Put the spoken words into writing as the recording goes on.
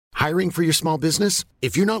Hiring for your small business?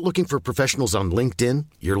 If you're not looking for professionals on LinkedIn,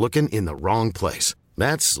 you're looking in the wrong place.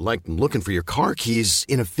 That's like looking for your car keys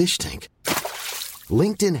in a fish tank.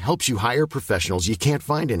 LinkedIn helps you hire professionals you can't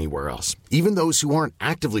find anywhere else, even those who aren't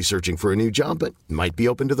actively searching for a new job but might be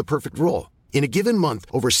open to the perfect role. In a given month,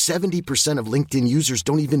 over 70% of LinkedIn users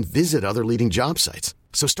don't even visit other leading job sites.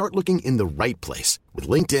 So start looking in the right place. With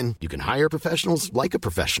LinkedIn, you can hire professionals like a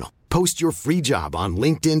professional. Post your free job on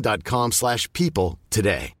linkedin.com/people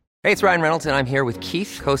today. Hey, it's Ryan Reynolds, and I'm here with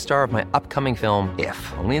Keith, co-star of my upcoming film, If,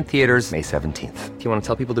 only in theaters May 17th. Do you want to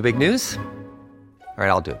tell people the big news? All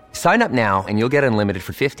right, I'll do it. Sign up now and you'll get unlimited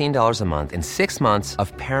for $15 a month and 6 months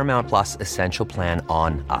of Paramount Plus Essential Plan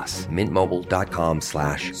on us.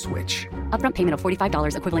 MintMobile.com/switch. Upfront payment of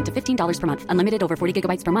 $45 equivalent to $15 per month. Unlimited over 40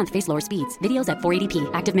 gigabytes per month. Face lower speeds. Videos at 480p.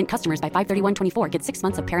 Active Mint customers by 531.24 get 6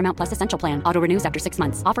 months of Paramount Plus Essential Plan. Auto renews after 6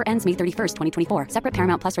 months. Offer ends May 31st, 2024. Separate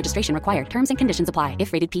Paramount Plus registration required. Terms and conditions apply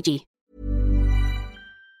if rated PG.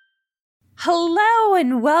 Hello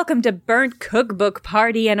and welcome to Burnt Cookbook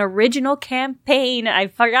Party, an original campaign. I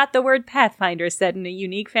forgot the word Pathfinder set in a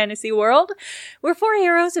unique fantasy world, where 4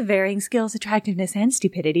 heroes of varying skills, attractiveness, and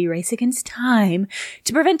stupidity race against time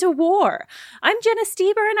to prevent a war. I'm Jenna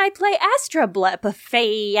Steber, and I play Astra Blep, a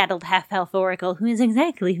fey-addled half-elf oracle who is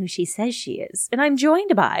exactly who she says she is. And I'm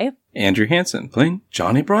joined by Andrew Hansen, playing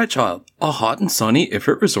Johnny Brightchild, a hot and sunny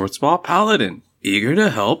Ifrit Resort Spa paladin, eager to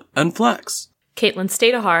help and flex. Caitlin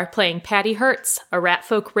Stadahar playing Patty Hertz, a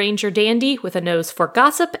ratfolk ranger dandy with a nose for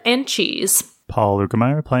gossip and cheese. Paul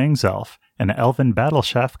Lukemeyer playing Zelf, an elven battle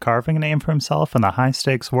chef carving a name for himself in the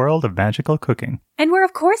high-stakes world of magical cooking. And we're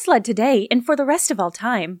of course led today, and for the rest of all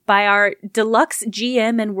time, by our deluxe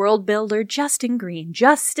GM and world builder, Justin Green.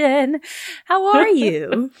 Justin, how are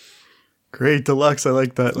you? Great, deluxe. I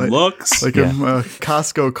like that. Deluxe. Like a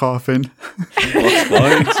Costco coffin.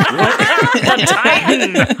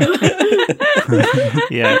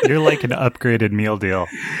 Yeah, you're like an upgraded meal deal.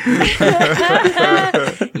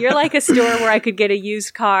 You're like a store where I could get a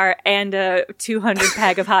used car and a 200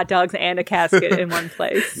 pack of hot dogs and a casket in one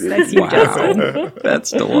place. That's you, Justin.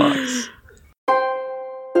 That's deluxe.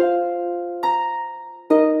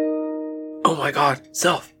 Oh my god,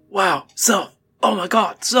 Self. Wow, Self. Oh my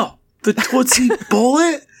god, Self. The Tootsie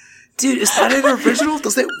Bullet? Dude, is that an original?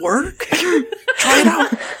 Does it work? Try it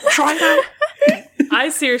out. Try it out. I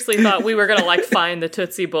seriously thought we were going to, find the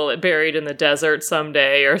Tootsie Bullet buried in the desert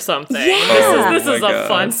someday or something. Yeah. This is a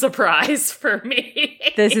fun surprise for me.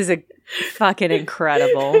 This is a fucking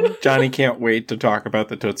incredible. Johnny can't wait to talk about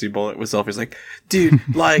the Tootsie Bullet with Self. He's like, dude,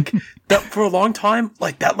 that for a long time,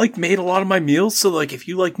 that made a lot of my meals. So, if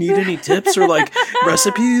you, need any tips or,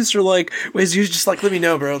 recipes or, ways you just, let me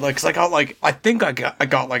know, bro. Cause I got, I think I got a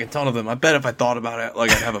ton of them. I bet if I thought about it,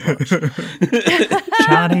 I'd have a bunch.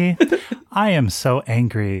 Johnny, I am so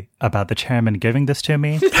angry about the chairman giving this to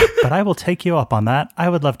me, but I will take you up on that. I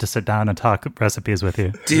would love to sit down and talk recipes with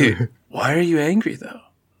you. Dude, why are you angry, though?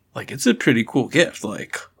 It's a pretty cool gift. I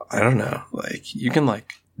don't know. You can,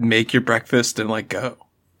 make your breakfast and, go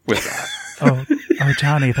with that. Oh,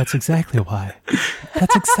 Johnny, that's exactly why.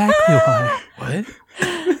 That's exactly why. What?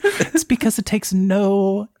 It's because it takes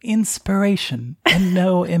no inspiration and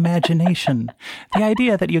no imagination. The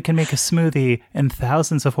idea that you can make a smoothie in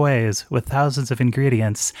thousands of ways with thousands of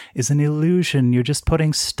ingredients is an illusion. You're just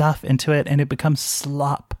putting stuff into it and it becomes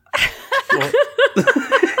slop. Well,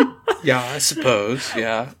 yeah, I suppose.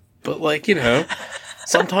 Yeah. But,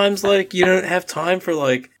 sometimes, you don't have time for,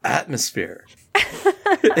 atmosphere.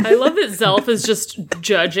 I love that Zelf is just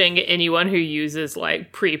judging anyone who uses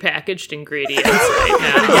prepackaged ingredients right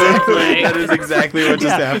now. That is exactly what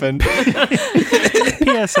just happened.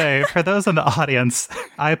 PSA, for those in the audience,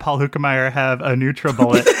 I, Paul Lukemeyer, have a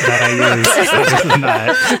NutriBullet that I use.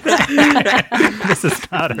 This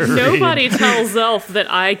is not a Nobody read. tells Zelf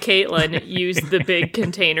that I, Caitlin, use the big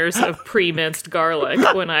containers of pre-minced garlic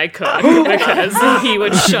when I cook because he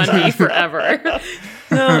would shun me forever.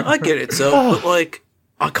 No, I get it, but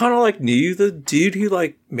I kind of knew the dude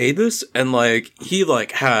who made this, and he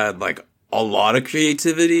had a lot of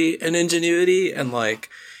creativity and ingenuity, and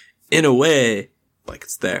in a way,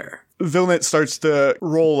 it's there. Vilnet starts to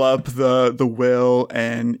roll up the will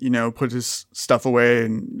and, put his stuff away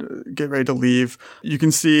and get ready to leave. You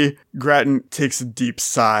can see Grattan takes a deep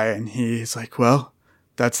sigh and he's like, well,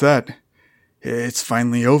 that's that. It's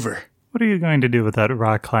finally over. What are you going to do with that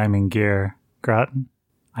rock climbing gear, Grattan?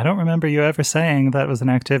 I don't remember you ever saying that was an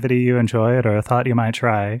activity you enjoyed or thought you might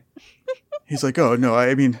try. He's like, oh, no,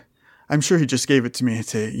 I'm sure he just gave it to me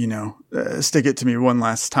to, stick it to me one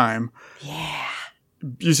last time. Yeah.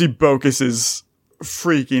 You see Bocus's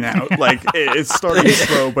freaking out. Like, it's starting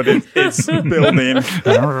slow, but it's building.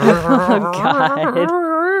 Oh,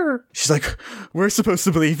 God. She's like, we're supposed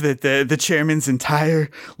to believe that the chairman's entire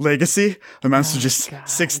legacy amounts to just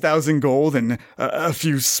 6,000 gold and a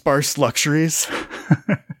few sparse luxuries.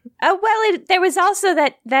 Well, there was also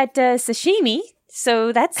that sashimi,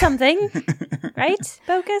 so that's something, right,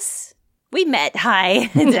 Bocus? We met. Hi,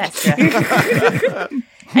 Destra.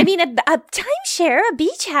 I mean, a timeshare, a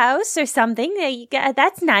beach house or something.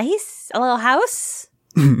 That's nice. A little house.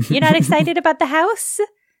 You're not excited about the house?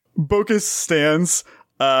 Bocus stands.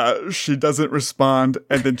 She doesn't respond,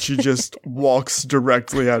 and then she just walks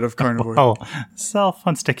directly out of Carnivore. Oh, Self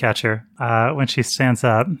wants to catch her when she stands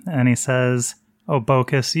up, and he says, "Oh,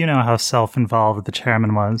 Bocus, you know how self-involved the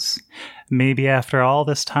chairman was. Maybe after all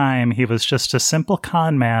this time, he was just a simple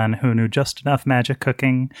con man who knew just enough magic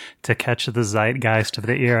cooking to catch the zeitgeist of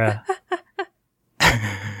the era.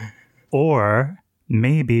 Or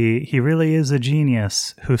maybe he really is a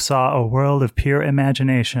genius who saw a world of pure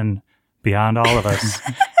imagination beyond all of us,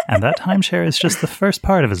 and that timeshare is just the first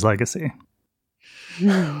part of his legacy.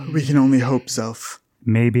 We can only hope, Zelf.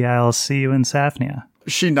 Maybe I'll see you in Safnia."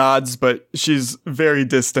 She nods, but she's very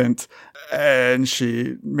distant, and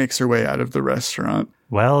she makes her way out of the restaurant.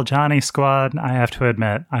 Well, Johnny Squad, I have to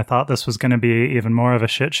admit, I thought this was going to be even more of a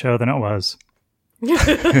shit show than it was.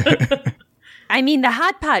 I mean, the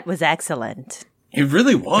hot pot was excellent. It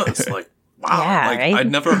really was. Like, wow. Yeah, like, right?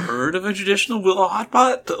 I'd never heard of a traditional will hot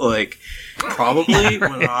pot. Like, probably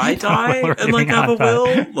when I die and, like, have a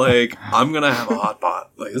will, like, I'm gonna have a hot pot.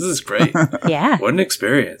 Like, this is great. Yeah. What an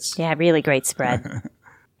experience. Yeah, really great spread.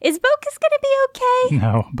 Is Bocus gonna be okay?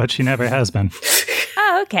 No, but she never has been.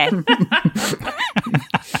 Oh, okay.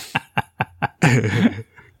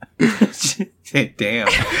 Damn.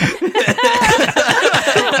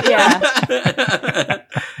 Yeah.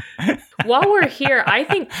 While we're here, I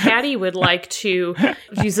think Patty would like to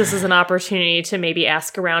use this as an opportunity to maybe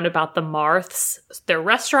ask around about the Marths, their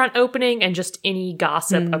restaurant opening, and just any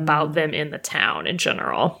gossip about them in the town in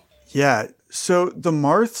general. Yeah, so the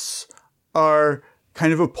Marths are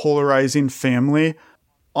kind of a polarizing family.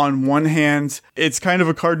 On one hand, it's kind of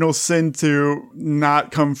a cardinal sin to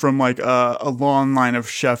not come from like a long line of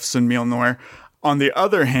chefs in Mjolnir. On the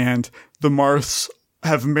other hand, the Marths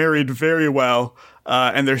have married very well,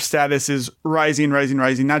 and their status is rising,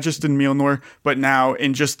 not just in Mjolnir, but now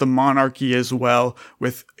in just the monarchy as well,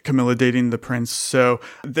 with Camilla dating the prince. So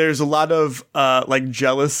there's a lot of like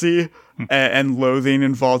jealousy and loathing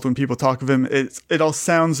involved when people talk of him. It all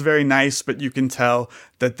sounds very nice, but you can tell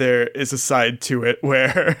that there is a side to it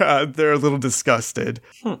where they're a little disgusted.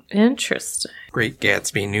 Interesting. Great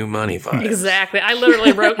Gatsby new money vibes. Exactly. I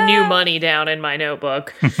literally wrote new money down in my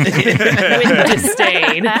notebook with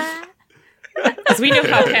disdain. Because we know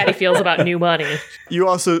how Patty feels about new money. You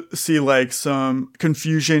also see like some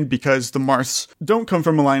confusion because the Marths don't come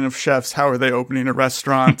from a line of chefs. How are they opening a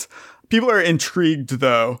restaurant? People are intrigued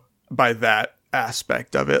though by that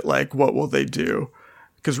aspect of it. Like, what will they do?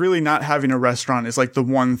 Because really not having a restaurant is like the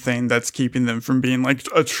one thing that's keeping them from being like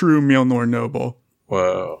a true Mjolnir noble.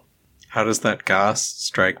 Whoa. How does that goss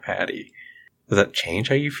strike Patty? Does that change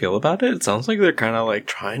how you feel about it? It sounds like they're kind of like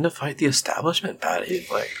trying to fight the establishment, Patty.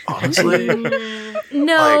 Like, honestly.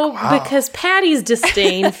 No, Like, wow. because Patty's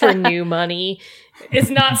disdain for new money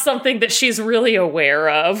is not something that she's really aware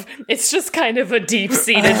of. It's just kind of a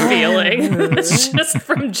deep-seated feeling. It's just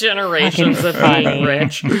from generations of being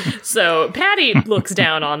rich. So Patty looks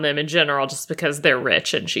down on them in general just because they're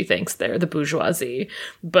rich and she thinks they're the bourgeoisie.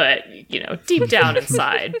 But, you know, deep down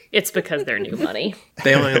inside, it's because they're new money.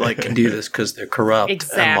 They only like can do this because they're corrupt.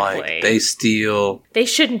 Exactly. And like they steal. They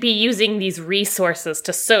shouldn't be using these resources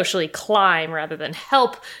to socially climb rather than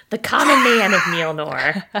help the common man of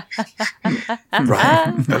Mjolnir.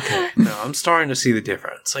 Right. Okay. No, I'm starting to see the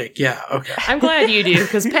difference. Like, yeah, okay. I'm glad you do,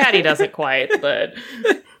 because Patty doesn't quite, but...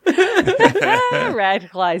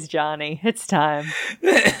 Radicalize Johnny. It's time.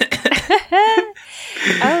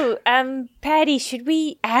 Patty, should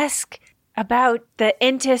we ask about the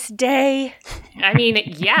Intis Day? I mean,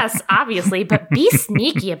 yes, obviously, but be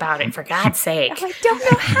sneaky about it, for God's sake. Oh, I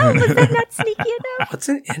don't know how. Was that not sneaky enough? What's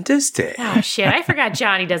an Indus Day? Oh, shit, I forgot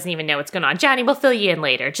Johnny doesn't even know what's going on. Johnny, we'll fill you in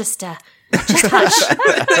later. Just hush.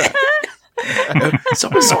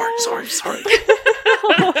 Sorry.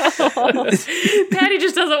 Patty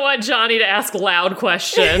just doesn't want Johnny to ask loud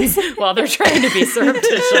questions while they're trying to be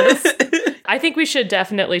surreptitious. I think we should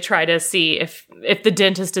definitely try to see if the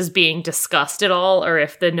dentist is being discussed at all, or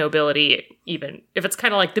if the nobility even, if it's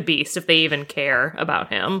kind of like the Beast, if they even care about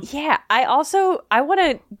him. Yeah, I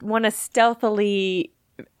want to stealthily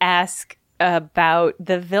ask about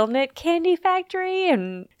the Vilnet candy factory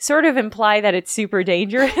and sort of imply that it's super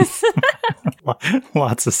dangerous.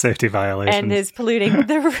 Lots of safety violations. And is polluting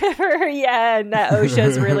the river. Yeah, and that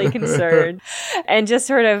OSHA's really concerned. And just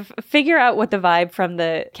sort of figure out what the vibe from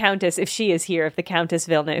the Countess, if she is here, if the Countess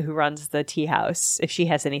Vilnet who runs the tea house, if she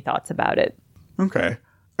has any thoughts about it. Okay.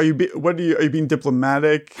 Are you being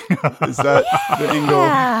diplomatic? Is that the angle?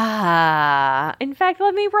 Yeah. In fact,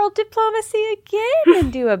 let me roll diplomacy again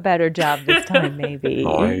and do a better job this time, maybe.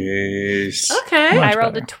 Nice. Okay. I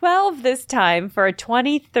rolled a 12 this time for a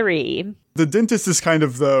 23. The dentist is kind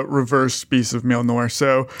of the reverse piece of Milnor,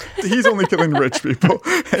 so he's only killing rich people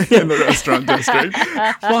in the restaurant district.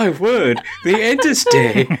 My word, the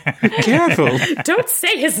Interstate. Careful. Don't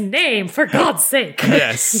say his name, for God's sake.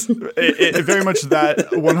 Yes. It very much that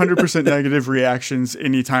 100% negative reactions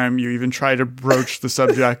anytime you even try to broach the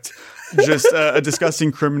subject. Just a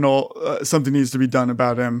disgusting criminal, something needs to be done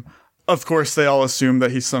about him. Of course, they all assume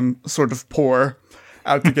that he's some sort of poor.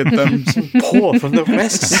 Out to get them. Poor from the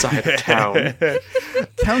west side of town.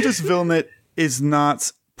 Countess Vilnet is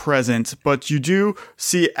not present, but you do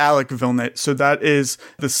see Alec Vilnet. So that is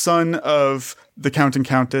the son of the Count and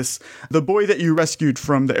Countess, the boy that you rescued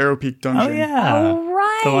from the Arrow Peak dungeon. Oh, yeah. Oh,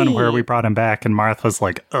 right. The one where we brought him back and Martha's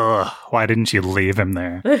like, ugh, why didn't you leave him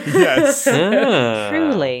there? Yes.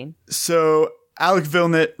 Truly. So Alec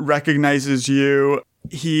Vilnet recognizes you.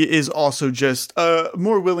 He is also just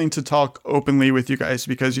more willing to talk openly with you guys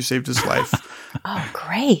because you saved his life. Oh,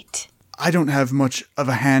 great. I don't have much of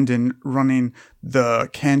a hand in running the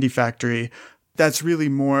candy factory. That's really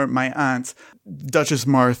more my aunt, Duchess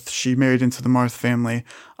Marth. She married into the Marth family.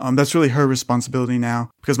 That's really her responsibility now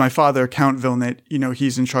because my father, Count Vilnet,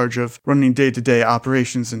 he's in charge of running day-to-day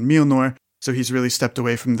operations in Milnor. So he's really stepped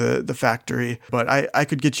away from the factory. But I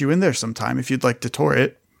could get you in there sometime if you'd like to tour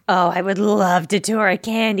it. Oh, I would love to tour a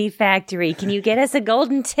candy factory. Can you get us a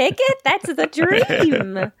golden ticket? That's the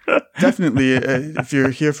dream. Definitely. If you're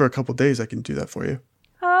here for a couple days, I can do that for you.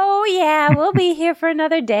 Oh, yeah. We'll be here for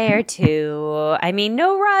another day or two. I mean,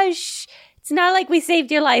 no rush. It's not like we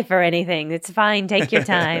saved your life or anything. It's fine. Take your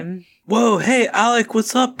time. Whoa, hey, Alec,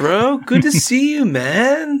 what's up, bro? Good to see you,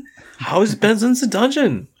 man. How's it been since the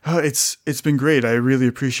dungeon? Oh, it's been great. I really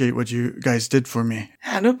appreciate what you guys did for me.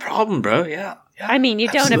 Yeah, no problem, bro. Yeah. I mean, you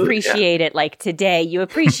don't appreciate it like today. You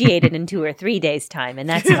appreciate it in 2 or 3 days' time, and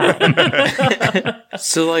that's fine.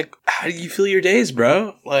 So, like, how do you fill your days,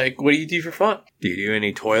 bro? Like, what do you do for fun? Do you do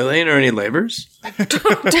any toiling or any labors?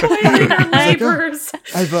 Neighbors.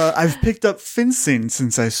 I've picked up fencing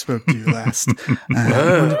since I spoke to you last.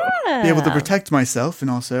 Be able to protect myself, and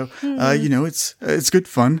also, it's good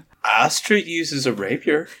fun. Astrid uses a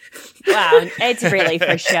rapier. Wow, it's really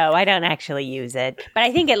for show. I don't actually use it. But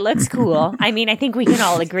I think it looks cool. I mean, I think we can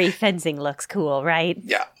all agree fencing looks cool, right?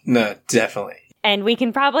 Yeah, no, definitely. And we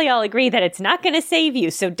can probably all agree that it's not going to save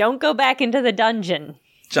you, so don't go back into the dungeon.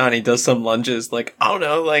 Johnny does some lunges, like, I don't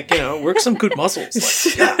know, like, work some good muscles.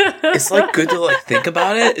 Like, yeah, it's, like, good to, like, think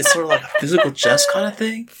about it. It's sort of like a physical chess kind of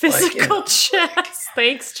thing. Physical chess.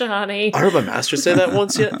 Thanks, Johnny. I heard my master say that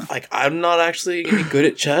once yet. Like, I'm not actually going to be good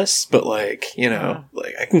at chess, but, like,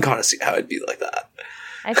 like, I can kind of see how it'd be like that.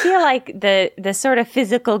 I feel like the sort of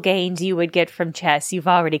physical gains you would get from chess, you've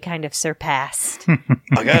already kind of surpassed.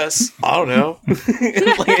 I guess. I don't know.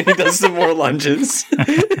 Like, and he does some more lunges.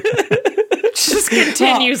 Just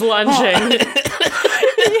continues lunging.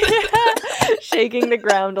 Shaking the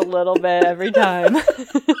ground a little bit every time.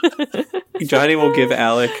 Johnny will give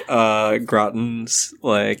Alec Groton's,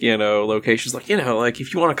 like, locations. Like, like,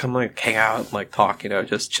 if you want to come, like, hang out and, like, talk,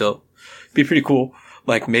 just chill. Be pretty cool.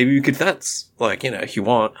 Like, maybe we could fence. Like, if you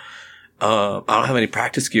want. I don't have any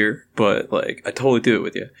practice gear, but, like, I totally do it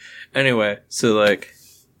with you. Anyway, so, like,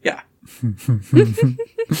 yeah.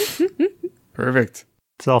 Perfect.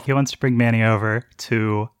 So he wants to bring Manny over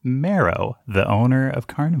to Marrow, the owner of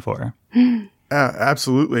Carnivore.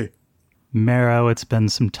 Absolutely. Marrow, it's been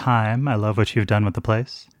some time. I love what you've done with the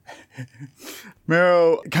place.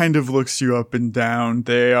 Marrow kind of looks you up and down.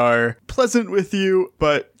 They are pleasant with you,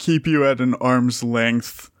 but keep you at an arm's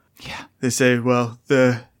length. Yeah. They say, well,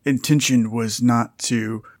 the intention was not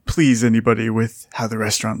to please anybody with how the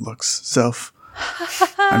restaurant looks.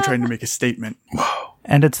 I'm trying to make a statement. Whoa.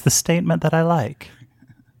 And it's the statement that I like.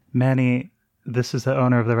 Manny, this is the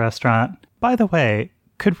owner of the restaurant. By the way,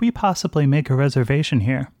 could we possibly make a reservation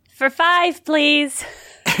here? For 5, please.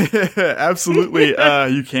 Absolutely,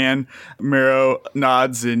 you can. Marrow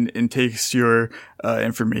nods and takes your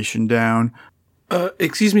information down.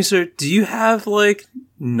 Excuse me, sir. Do you have, like,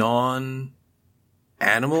 non-alcoholic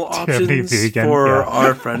animal be options vegan, for yeah.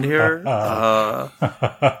 our friend here.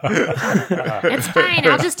 It's fine.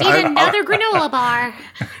 I'll just eat another granola bar.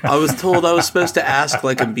 I was told I was supposed to ask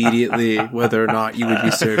like immediately whether or not you would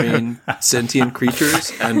be serving sentient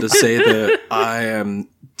creatures, and to say that I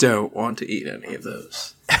don't want to eat any of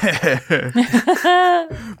those.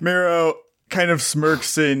 Miro kind of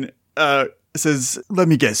smirks and says, "Let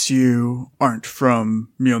me guess, you aren't from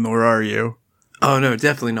Mjolnir, are you?" Oh no,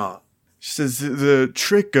 definitely not. She says, "The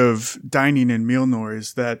trick of dining in Mjolnir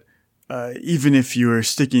is that even if you are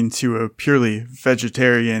sticking to a purely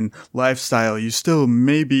vegetarian lifestyle, you still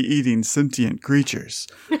may be eating sentient creatures."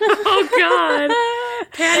 Oh, God.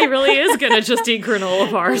 Patty really is going to just eat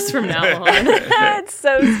granola bars from now on. It's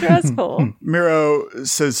so stressful. Miro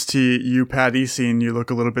says to you, Patty, seeing you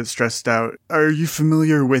look a little bit stressed out, "Are you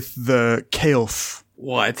familiar with the Kaelf?"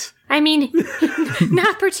 What? I mean,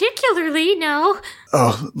 not particularly, no.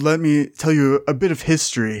 Oh, let me tell you a bit of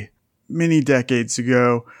history. Many decades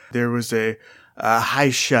ago, there was a high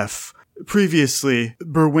chef. Previously,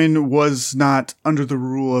 Berwyn was not under the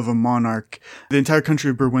rule of a monarch. The entire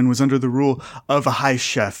country of Berwyn was under the rule of a high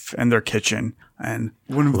chef and their kitchen. And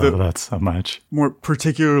one of Love the that so much. more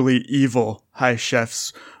particularly evil high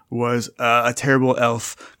chefs was a terrible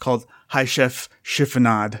elf called High Chef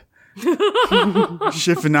Schiffinad.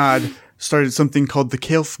 Schiffinad started something called the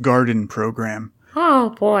Kaelf Garden Program.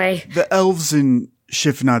 Oh, boy. The elves in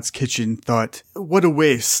Schiffinad's kitchen thought, what a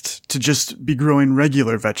waste to just be growing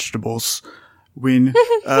regular vegetables when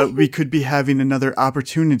we could be having another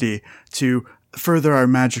opportunity to further our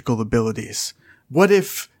magical abilities. What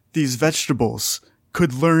if these vegetables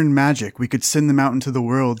could learn magic? We could send them out into the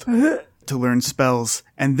world to learn spells,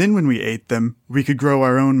 and then when we ate them, we could grow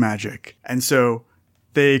our own magic. And so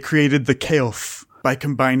they created the Kaelf by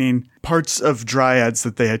combining parts of dryads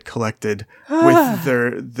that they had collected with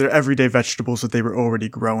their everyday vegetables that they were already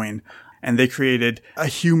growing. And they created a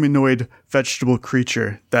humanoid vegetable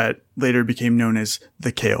creature that later became known as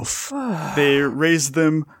the Kaelf. They raised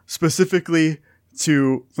them specifically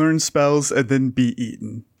to learn spells and then be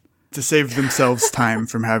eaten, to save themselves time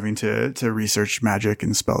from having to research magic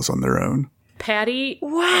and spells on their own. Patty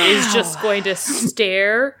is just going to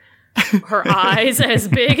stare, her eyes as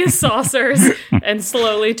big as saucers, and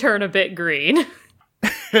slowly turn a bit green.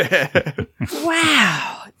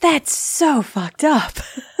 Wow, that's so fucked up.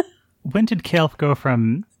 When did Kaelf go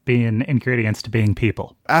from being ingredients to being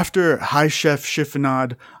people? After High Chef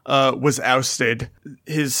Schiffinad was ousted,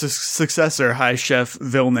 his successor, High Chef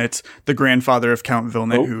Vilnet, the grandfather of Count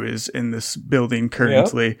Vilnet, who is in this building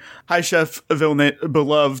currently, High Chef Vilnet,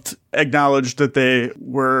 beloved, acknowledged that they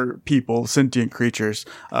were people, sentient creatures,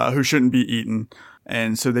 who shouldn't be eaten.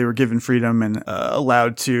 And so they were given freedom and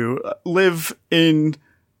allowed to live in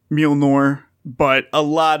Mjolnir, but a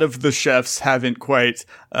lot of the chefs haven't quite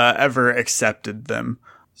ever accepted them.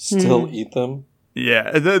 Still eat them?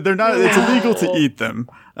 Yeah, they're not. It's illegal to eat them.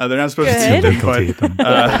 They're not supposed to eat them.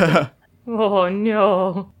 But Oh,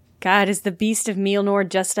 no. God, is the beast of Mjolnir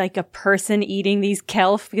just like a person eating these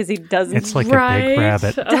Kaelf because he doesn't? It's like a big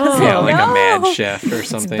rabbit. Oh, Yeah, like a no. mad chef or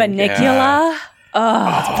something. Banicula?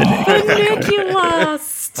 Banicula,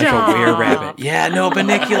 stop. Like a were-rabbit. Yeah, no,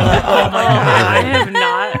 Banicula. Oh my I god. have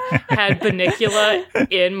not had Banicula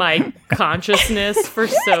in my consciousness for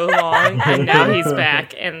so long, and now he's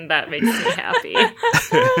back, and that makes me happy.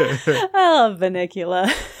 I love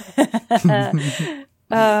Banicula.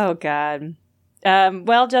 Oh, God.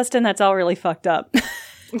 Well, Justin, that's all really fucked up.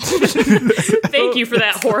 Thank you for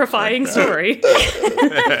that horrifying story.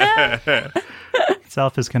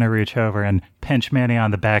 Self is going to reach over and pinch Manny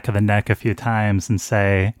on the back of the neck a few times and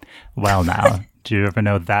say, well now, do you ever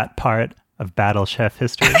know that part of Battle Chef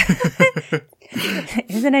history?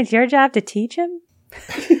 Isn't it your job to teach him?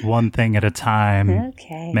 One thing at a time.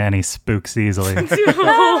 Okay. Manny spooks easily.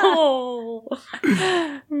 Oh,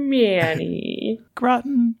 Manny.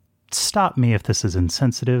 Groton, stop me if this is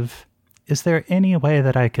insensitive. Is there any way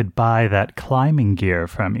that I could buy that climbing gear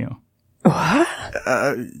from you?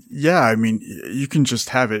 yeah, I mean, you can just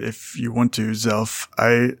have it if you want to, Zelf.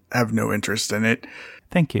 I have no interest in it.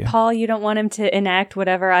 Thank you. Paul, you don't want him to enact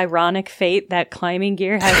whatever ironic fate that climbing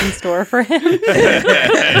gear has in store for him?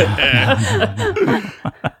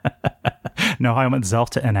 No, I want Zelf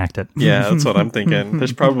to enact it. Yeah, that's what I'm thinking.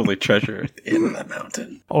 There's probably treasure in the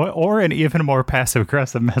mountain. Or an even more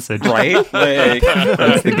passive-aggressive message. Right? Like,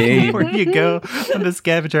 that's the game. Where you go on the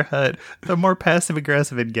scavenger hunt, the more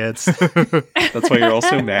passive-aggressive it gets. That's why you're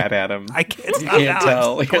also mad at him. I can't, You can't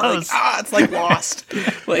tell. Like, you're like, it's like Lost.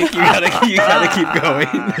 Like, you gotta keep going.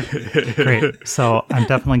 Great. So I'm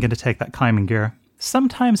definitely going to take that climbing gear.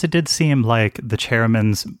 Sometimes it did seem like the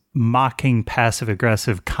chairman's mocking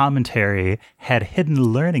passive-aggressive commentary had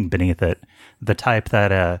hidden learning beneath it, the type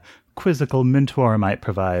that a quizzical mentor might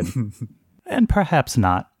provide. And perhaps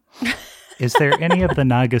not. Is there any of the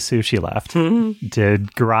Naga sushi left?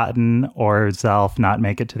 Did Groton or Zelf not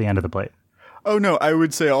make it to the end of the plate? Oh, no, I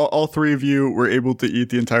would say all three of you were able to eat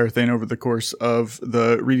the entire thing over the course of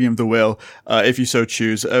the reading of the whale, if you so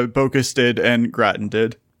choose. Bocus did and Groton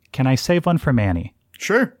did. Can I save one for Manny?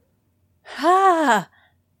 Sure. Ah.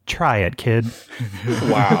 Try it, kid.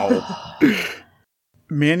 Wow.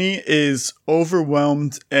 Manny is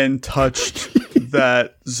overwhelmed and touched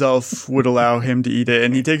that Zelf would allow him to eat it,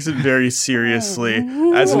 and he takes it very seriously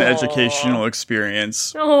as an educational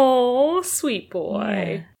experience. Oh, sweet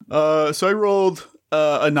boy. So I rolled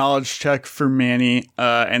a knowledge check for Manny,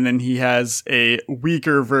 and then he has a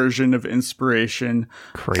weaker version of inspiration.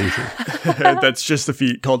 Crazy. That's just a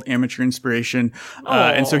feat called amateur inspiration.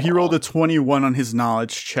 And so he rolled a 21 on his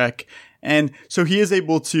knowledge check. And so he is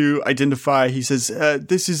able to identify, he says,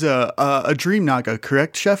 this is a dream naga,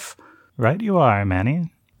 correct, chef? Right you are,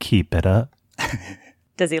 Manny. Keep it up.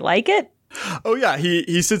 Does he like it? Oh, yeah.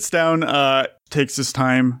 He sits down, takes his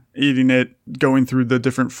time eating it, going through the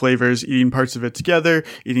different flavors, eating parts of it together,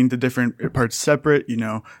 eating the different parts separate,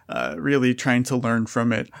 really trying to learn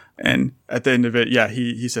from it. And at the end of it, yeah,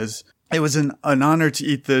 he says, it was an honor to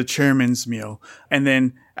eat the chairman's meal. And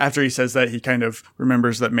then after he says that, he kind of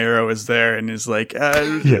remembers that Marrow is there and is like,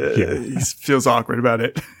 he feels awkward about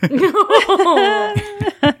it.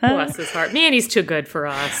 Bless his heart. Man, he's too good for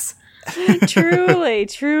us. Truly.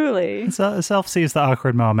 So Self sees the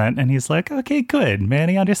awkward moment and he's like, okay, good.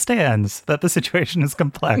 Manny understands that the situation is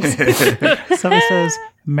complex. So he says,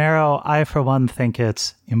 Marrow, I for one think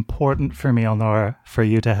it's important for Mjolnir for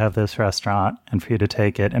you to have this restaurant and for you to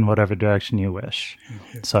take it in whatever direction you wish.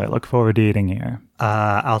 So I look forward to eating here.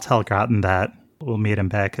 I'll tell Groton that. We'll meet him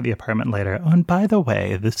back at the apartment later. Oh, and by the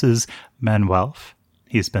way, this is Menwelf.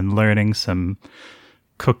 He's been learning some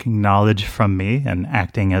cooking knowledge from me and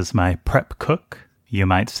acting as my prep cook. You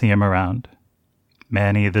might see him around.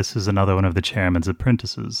 Manny, this is another one of the chairman's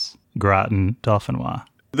apprentices, Groton Dauphinois.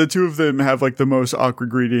 The two of them have like the most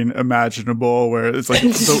awkward greeting imaginable, where it's like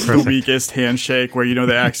the weakest handshake, where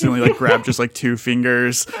they accidentally like grab just like two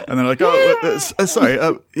fingers, and they're like, "Oh, sorry,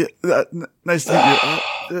 nice to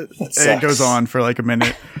meet you." And it goes on for like a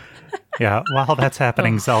minute. Yeah, while that's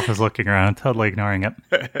happening, Zelf is looking around, totally ignoring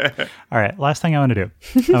it. All right, last thing I want to do.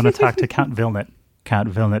 I want to talk to Count Vilnet. Count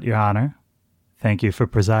Vilnet, Your Honor, thank you for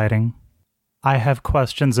presiding. I have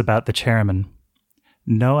questions about the chairman.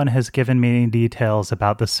 No one has given me any details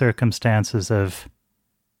about the circumstances of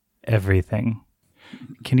everything.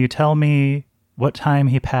 Can you tell me what time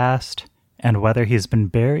he passed and whether he's been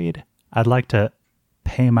buried? I'd like to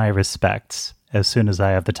pay my respects as soon as I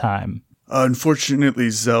have the time. Unfortunately,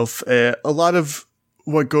 Zelf, a lot of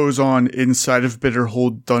what goes on inside of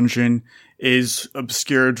Bitterhold Dungeon is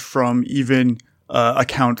obscured from even a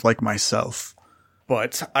count like myself.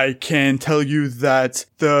 But I can tell you that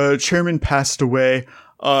the chairman passed away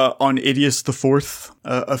on Idius IV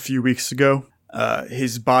a few weeks ago.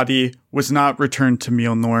 His body was not returned to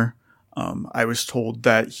Mjolnir. I was told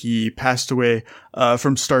that he passed away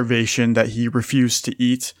from starvation, that he refused to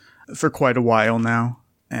eat for quite a while now,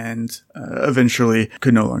 and eventually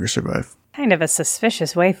could no longer survive. Kind of a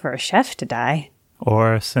suspicious way for a chef to die.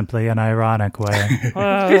 Or simply an ironic way.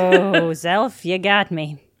 Oh, Zelf, you got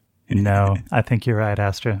me. No, I think you're right,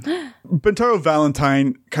 Astra. Bentaro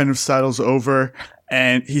Valentine kind of saddles over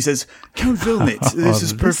and he says, Count Vilnet, this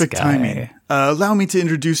is perfect timing. Allow me to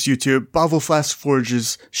introduce you to Bavel Flask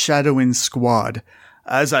Forge's Shadowin Squad.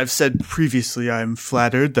 As I've said previously, I am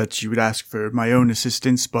flattered that you would ask for my own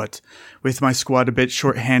assistance, but with my squad a bit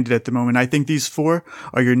short-handed at the moment, I think these four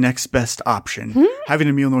are your next best option. Having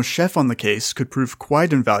a Mjolnir chef on the case could prove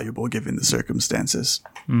quite invaluable given the circumstances.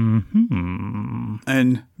 Mm-hmm.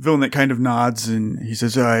 And Vilnet kind of nods and he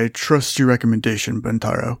says, I trust your recommendation,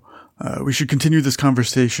 Bentaro. We should continue this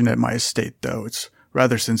conversation at my estate, though. It's a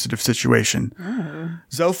rather sensitive situation.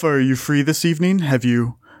 Zelfa, are you free this evening? Have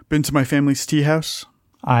you been to my family's tea house?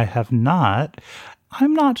 I have not.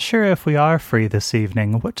 I'm not sure if we are free this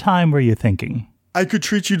evening. What time were you thinking? I could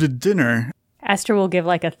treat you to dinner. Astra will give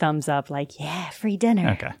like a thumbs up, like, yeah, free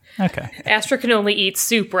dinner. Okay. Astra can only eat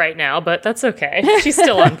soup right now, but that's okay. She's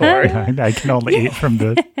still on board. I can only eat from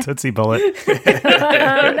the Tootsie Bullet.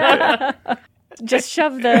 No. Just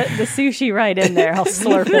shove the sushi right in there. I'll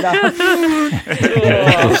slurp it up.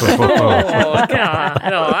 Oh, God.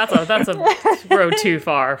 No, that's a road too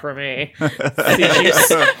far for me.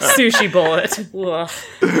 Sushi bullet.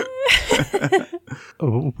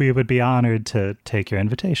 we would be honored to take your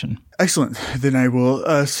invitation. Excellent. Then I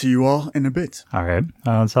will see you all in a bit. All right.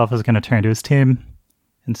 Zelf is going to turn to his team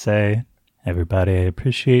and say, everybody, I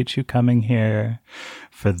appreciate you coming here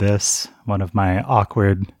for this, one of my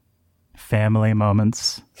awkward family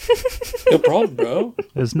moments. No problem, bro.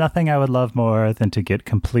 There's nothing I would love more than to get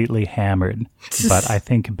completely hammered. But I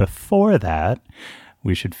think before that,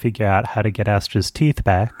 we should figure out how to get Astra's teeth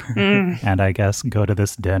back and I guess go to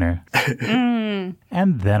this dinner. And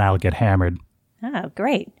then I'll get hammered. Oh,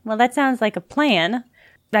 great. Well, that sounds like a plan.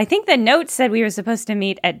 I think the note said we were supposed to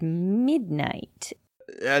meet at midnight.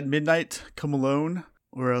 At midnight, come alone,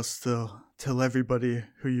 or else they'll tell everybody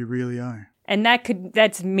who you really are. And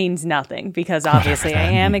that means nothing, because obviously I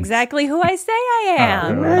am exactly who I say I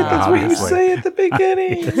am. Right, that's what you say at the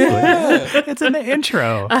beginning. It's in the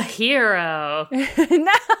intro. A hero.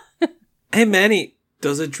 No. Hey, Manny,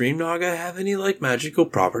 does a dream naga have any, magical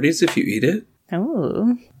properties if you eat it?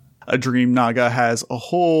 Oh. A dream naga has a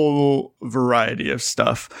whole variety of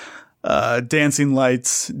stuff. Dancing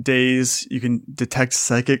lights, daze, you can detect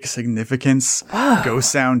psychic significance,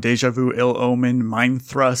 ghost sound, deja vu, ill omen, mind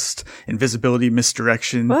thrust, invisibility,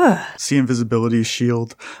 misdirection, see invisibility,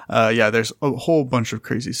 shield. There's a whole bunch of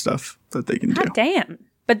crazy stuff that they can do. God damn.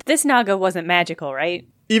 But this naga wasn't magical, right?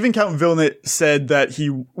 Even Count Vilnet said that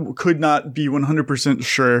he could not be 100%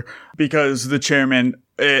 sure because the chairman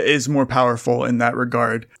is more powerful in that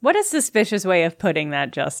regard. What a suspicious way of putting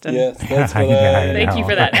that, Justin. Yes, that's what Thank you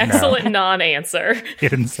for that excellent non-answer. You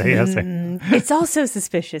didn't say yes. It's also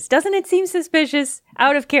suspicious. Doesn't it seem suspicious?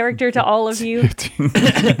 Out of character to all of you?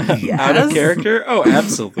 Out of character? Oh,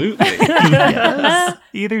 absolutely. Yes.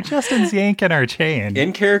 Either Justin's yanking our chain.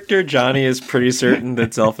 In character, Johnny is pretty certain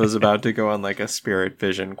that Zelf is about to go on a spirit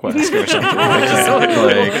vision quest or something like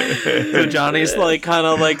that. So Johnny's kind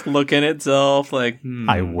of looking at Zelf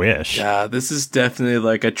I wish. Yeah, this is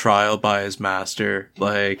definitely a trial by his master.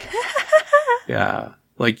 Yeah.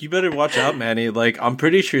 You better watch out, Manny. I'm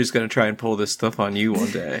pretty sure he's going to try and pull this stuff on you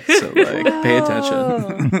one day. So, pay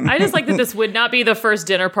attention. I just like that this would not be the first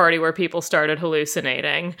dinner party where people started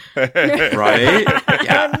hallucinating. Right?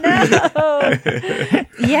 Yeah. No.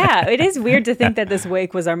 Yeah, it is weird to think that this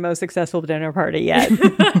wake was our most successful dinner party yet. Yeah.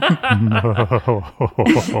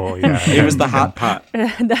 It was the hot pot.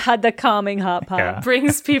 the calming hot pot. Yeah.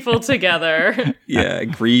 Brings people together. Yeah,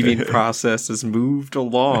 grieving process has moved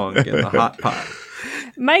along in the hot pot.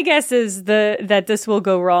 My guess is that this will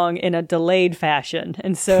go wrong in a delayed fashion,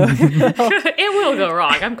 and so It will go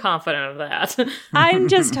wrong. I'm confident of that. I'm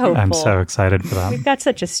just hopeful. I'm so excited for that. We've got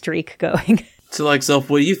such a streak going. So, Zelf,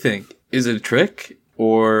 what do you think? Is it a trick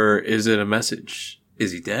or is it a message?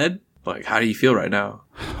 Is he dead? How do you feel right now?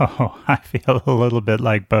 Oh, I feel a little bit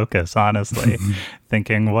like Bocus, honestly,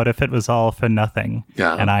 thinking, what if it was all for nothing?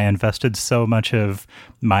 Yeah. And I invested so much of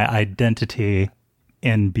my identity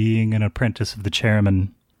in being an apprentice of the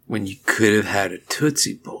chairman. When you could have had a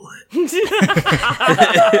Tootsie Bullet.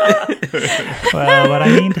 Well, what I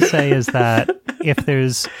mean to say is that if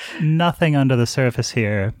there's nothing under the surface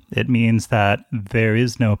here, it means that there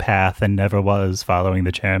is no path and never was following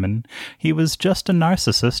the chairman. He was just a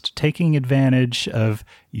narcissist taking advantage of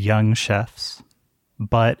young chefs.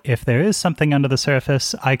 But if there is something under the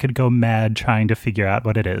surface, I could go mad trying to figure out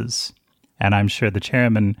what it is. And I'm sure the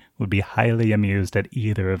chairman would be highly amused at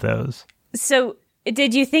either of those. So,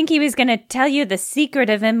 did you think he was going to tell you the secret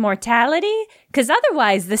of immortality? Because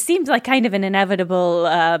otherwise, this seems like kind of an inevitable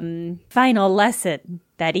final lesson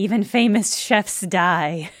that even famous chefs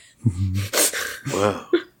die. Whoa.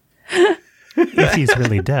 If he's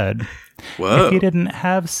really dead. Whoa. If he didn't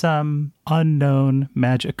have some unknown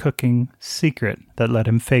magic cooking secret that let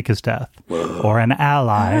him fake his death. Whoa. Or an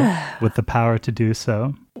ally with the power to do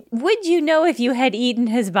so. Would you know if you had eaten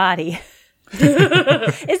his body? Is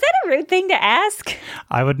that a rude thing to ask?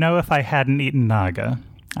 I would know if I hadn't eaten Naga.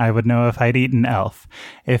 I would know if I'd eaten Elf.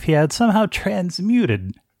 If he had somehow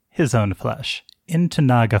transmuted his own flesh into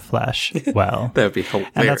Naga flesh, well. That'd be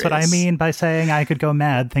hilarious. And that's what I mean by saying I could go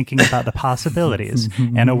mad thinking about the possibilities.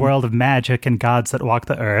 In a world of magic and gods that walk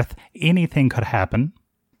the earth, anything could happen.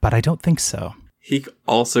 But I don't think so. He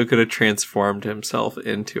also could have transformed himself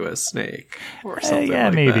into a snake or something yeah,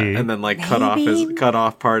 like maybe. that, and then cut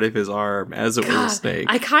off part of his arm as it was a snake.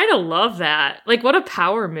 I kind of love that. What a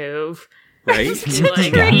power move. Right?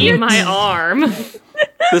 Eat my arm.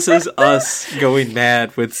 This is us going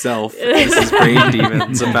mad with self. This is brain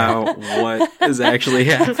demons about what is actually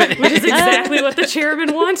happening. Which is exactly what the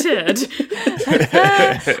chairman wanted.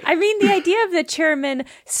 I mean, the idea of the chairman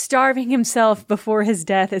starving himself before his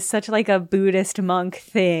death is such like a Buddhist monk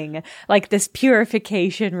thing, like this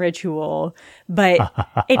purification ritual. But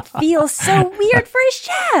it feels so weird for a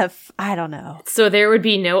chef. I don't know. So there would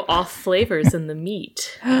be no off flavors in the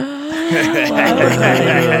meat.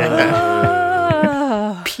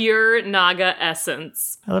 Pure Naga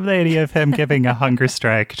essence. I love the idea of him giving a hunger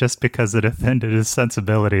strike just because it offended his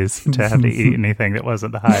sensibilities to have to eat anything that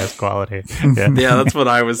wasn't the highest quality. Yeah, that's what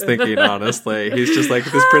I was thinking, honestly. He's just like,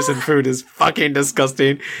 this prison food is fucking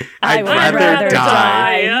disgusting. I'd rather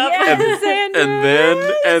die. Yes,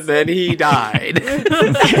 and then he died.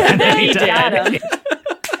 And then he died.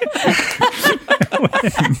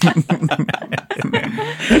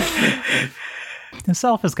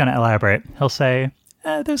 Self is going to elaborate. He'll say,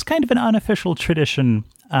 there's kind of an unofficial tradition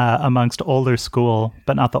amongst older school,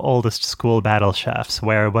 but not the oldest school battle chefs,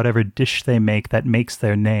 where whatever dish they make that makes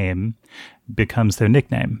their name becomes their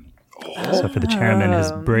nickname. So for the chairman,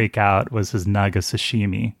 his breakout was his Naga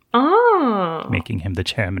sashimi, making him the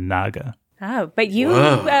Chairman Naga. Oh, but you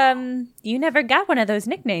never got one of those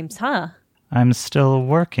nicknames, huh? I'm still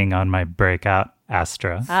working on my breakout,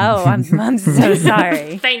 Astra. Oh, I'm so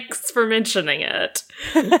sorry. Thanks for mentioning it.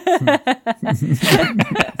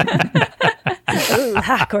 Ooh,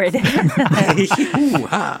 awkward.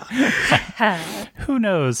 Who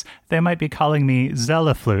knows? They might be calling me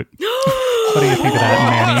Zellaflute. What do you think of that,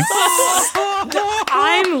 Manny?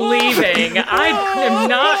 I'm leaving. I am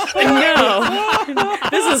not. No.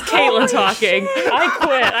 This is Caitlin talking.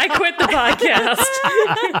 I quit the podcast.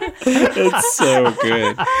 It's so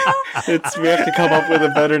good. We have to come up with a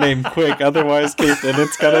better name quick. Otherwise, Caitlin,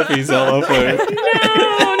 it's going to be Zellaflute.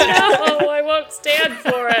 No, I won't stand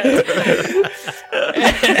for it.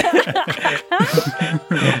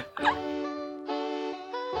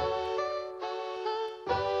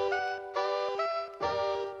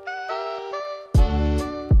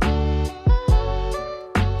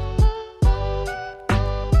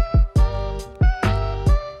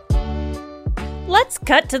 Let's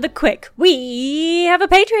cut to the quick. We have a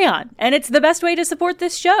Patreon, and it's the best way to support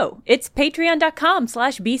this show. It's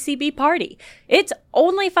patreon.com/BCBparty. It's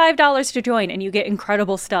only $5 to join, and you get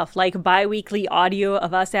incredible stuff like bi-weekly audio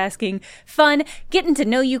of us asking fun, getting to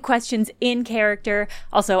know you questions in character,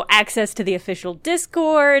 also access to the official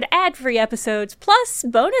Discord, ad-free episodes, plus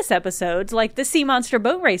bonus episodes like the Sea Monster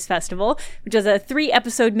Boat Race Festival, which is a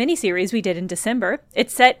 3-episode miniseries we did in December.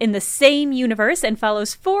 It's set in the same universe and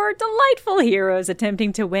follows 4 delightful heroes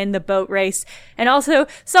attempting to win the boat race, and also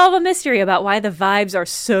solve a mystery about why the vibes are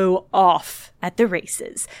so off at the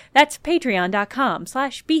races. That's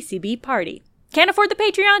patreon.com/BCBparty. Can't afford the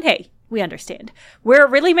Patreon? Hey, we understand. We're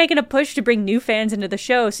really making a push to bring new fans into the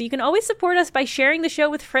show, so you can always support us by sharing the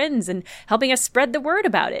show with friends and helping us spread the word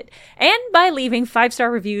about it. And by leaving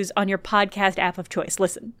 5-star reviews on your podcast app of choice.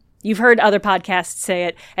 Listen, you've heard other podcasts say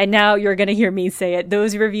it, and now you're going to hear me say it.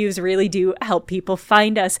 Those reviews really do help people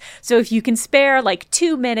find us. So if you can spare like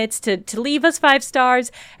 2 minutes to leave us 5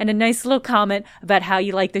 stars and a nice little comment about how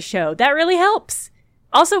you like the show, that really helps.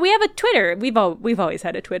 Also, we have a Twitter. We've always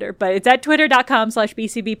had a Twitter, but it's at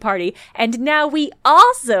twitter.com/BCBparty. And now we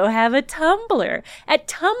also have a Tumblr at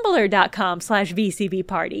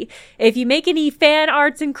tumblr.com/BCBparty. If you make any fan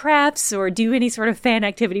arts and crafts or do any sort of fan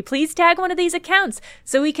activity, please tag one of these accounts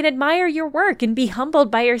so we can admire your work and be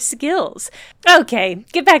humbled by your skills. Okay,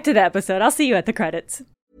 get back to the episode. I'll see you at the credits.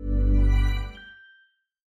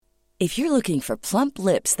 If you're looking for plump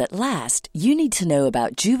lips that last, you need to know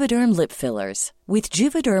about Juvederm lip fillers. With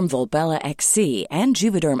Juvederm Volbella XC and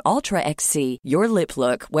Juvederm Ultra XC, your lip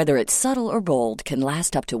look, whether it's subtle or bold, can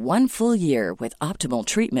last up to 1 full year with optimal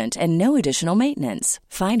treatment and no additional maintenance.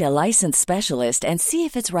 Find a licensed specialist and see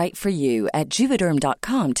if it's right for you at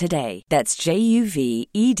Juvederm.com today. That's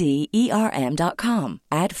JUVEDERM.com.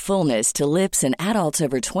 Add fullness to lips in adults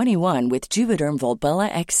over 21 with Juvederm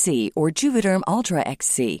Volbella XC or Juvederm Ultra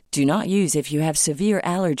XC. Do not use if you have severe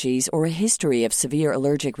allergies or a history of severe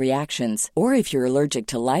allergic reactions, or if you're allergic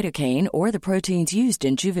to lidocaine or the proteins used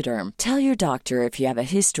in Juvederm. Tell your doctor if you have a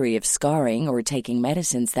history of scarring or taking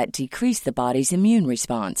medicines that decrease the body's immune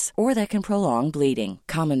response or that can prolong bleeding.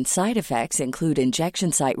 Common side effects include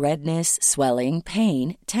injection site redness, swelling,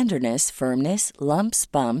 pain, tenderness, firmness, lumps,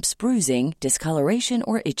 bumps, bruising, discoloration,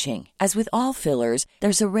 or itching. As with all fillers,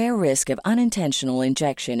 there's a rare risk of unintentional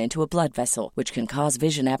injection into a blood vessel, which can cause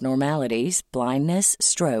vision abnormalities, blindness,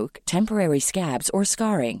 stroke, temporary scabs, or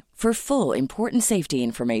scarring. For full, important safety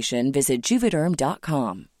information, visit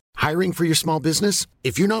Juvederm.com. Hiring for your small business?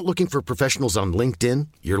 If you're not looking for professionals on LinkedIn,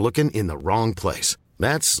 you're looking in the wrong place.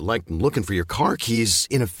 That's like looking for your car keys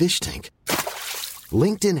in a fish tank.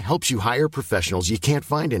 LinkedIn helps you hire professionals you can't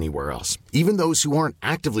find anywhere else, even those who aren't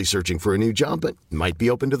actively searching for a new job but might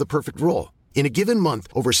be open to the perfect role. In a given month,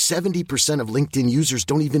 over 70% of LinkedIn users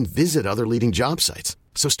don't even visit other leading job sites.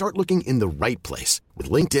 So start looking in the right place.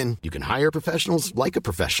 With LinkedIn, you can hire professionals like a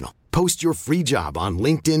professional. Post your free job on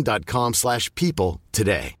linkedin.com/people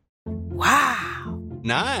today. Wow.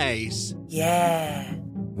 Nice. Yeah.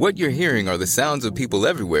 What you're hearing are the sounds of people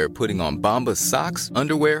everywhere putting on Bombas socks,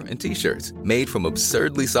 underwear, and T-shirts made from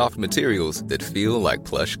absurdly soft materials that feel like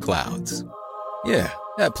plush clouds. Yeah,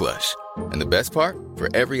 that plush. And the best part?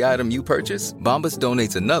 For every item you purchase, Bombas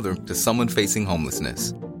donates another to someone facing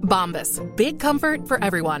homelessness. Bombas. Big comfort for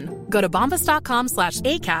everyone. Go to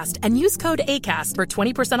bombas.com/ACAST and use code ACAST for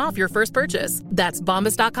 20% off your first purchase. That's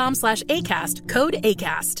bombas.com/ACAST. Code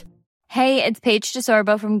ACAST. Hey, it's Paige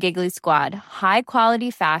DeSorbo from Giggly Squad. High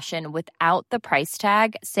quality fashion without the price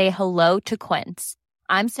tag. Say hello to Quince.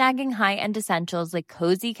 I'm snagging high-end essentials like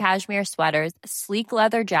cozy cashmere sweaters, sleek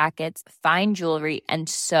leather jackets, fine jewelry, and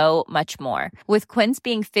so much more. With Quince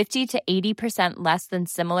being 50 to 80% less than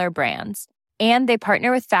similar brands. And they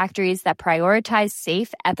partner with factories that prioritize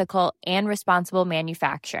safe, ethical, and responsible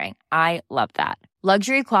manufacturing. I love that.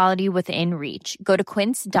 Luxury quality within reach. Go to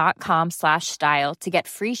quince.com/style to get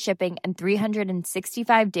free shipping and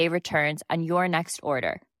 365-day returns on your next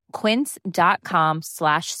order.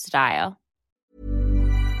 Quince.com/style.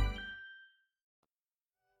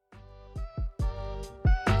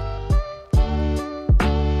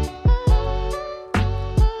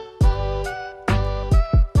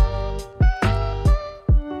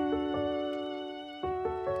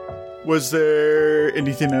 Was there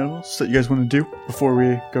anything else that you guys want to do before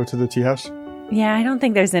we go to the tea house? Yeah, I don't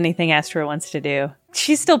think there's anything Astra wants to do.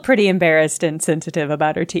 She's still pretty embarrassed and sensitive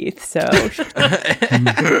about her teeth, so...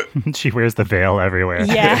 She wears the veil everywhere.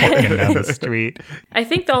 Yeah. Walking down the street. I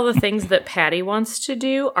think all the things that Patty wants to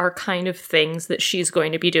do are kind of things that she's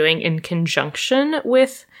going to be doing in conjunction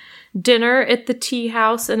with dinner at the tea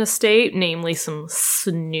house and estate, namely some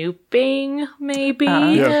snooping, maybe.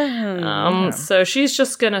 So she's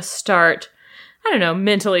just going to start, I don't know,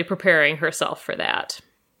 mentally preparing herself for that.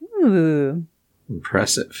 Ooh.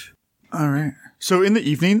 Impressive. All right. So in the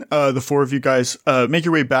evening, the four of you guys make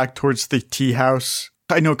your way back towards the tea house.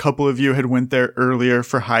 I know a couple of you had went there earlier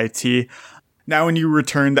for high tea. Now when you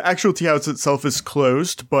return, the actual tea house itself is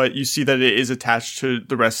closed, but you see that it is attached to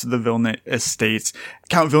the rest of the Vilnet estate.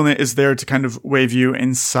 Count Vilnet is there to kind of wave you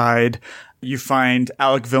inside. You find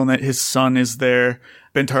Alec Vilnet, his son, is there.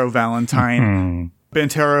 Bentaro Valentine.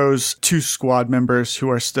 Bantaro's two squad members who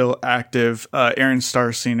are still active, Aaron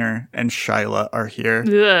Starsinger and Shyla, are here.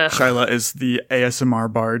 Ugh. Shyla is the ASMR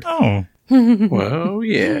bard. Oh. Whoa,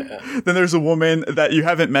 yeah. Then there's a woman that you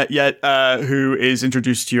haven't met yet, who is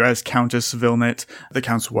introduced to you as Countess Vilnet, the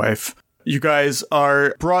Count's wife. You guys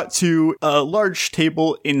are brought to a large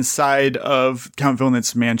table inside of Count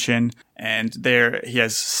Vilnet's mansion, and there he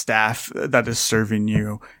has staff that is serving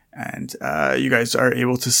you. And you guys are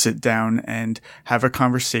able to sit down and have a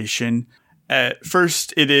conversation. At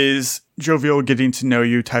first, it is jovial, getting to know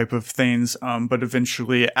you type of things, but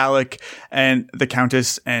eventually Alec and the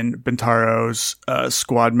Countess and Bentaro's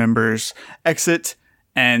squad members exit,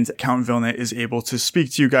 and Count Vilnet is able to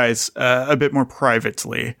speak to you guys a bit more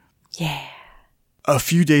privately. Yeah. A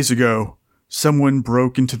few days ago, someone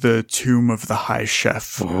broke into the tomb of the High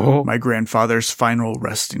Chef, my grandfather's final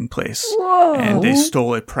resting place. Whoa. And they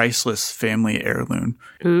stole a priceless family heirloom.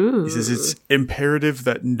 Ooh. He says it's imperative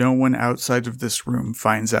that no one outside of this room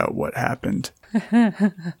finds out what happened.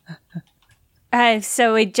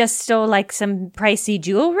 So it just stole like some pricey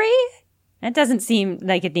jewelry? That doesn't seem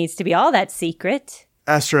like it needs to be all that secret.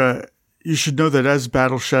 Astra, you should know that as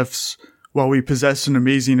battle chefs, while we possess an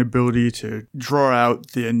amazing ability to draw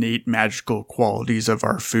out the innate magical qualities of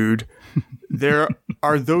our food, there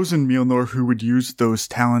are those in Mjolnir who would use those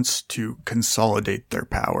talents to consolidate their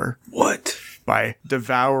power. What? By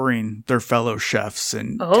devouring their fellow chefs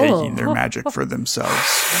and taking their magic for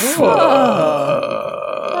themselves.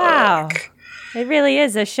 Wow. It really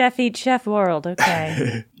is a chef eat chef world,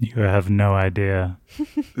 okay. You have no idea.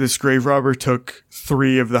 This grave robber took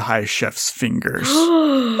 3 of the High Chef's fingers.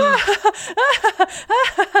 No.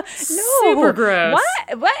 Super gross.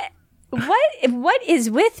 What is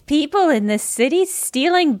with people in this city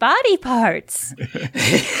stealing body parts?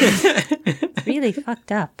 It's really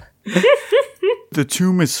fucked up. The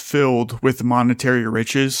tomb is filled with monetary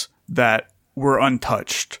riches that were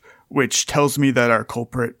untouched, which tells me that our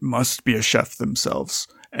culprit must be a chef themselves.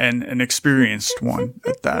 and an experienced one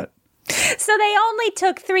at that. So they only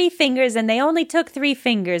took 3 fingers, and they only took 3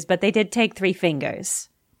 fingers, but they did take 3 fingers.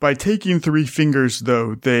 By taking 3 fingers,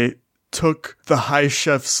 though, they took the High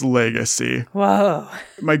Chef's legacy. Whoa.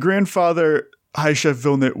 My grandfather, High Chef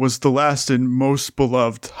Vilnet, was the last and most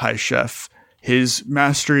beloved High Chef. His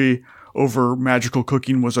mastery over magical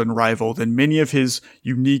cooking was unrivaled, and many of his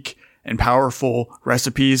unique and powerful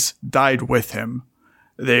recipes died with him.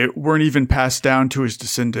 They weren't even passed down to his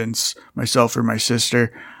descendants, myself or my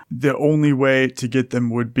sister. The only way to get them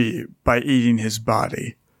would be by eating his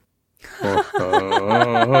body.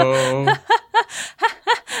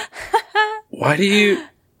 Why do you...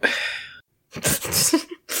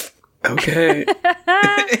 Okay.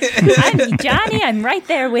 Johnny, I'm right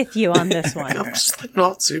there with you on this one. I'm just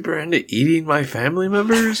not super into eating my family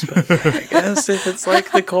members, but I guess if it's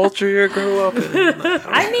like the culture you grow up in.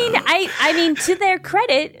 I mean, to their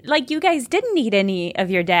credit, like, you guys didn't eat any of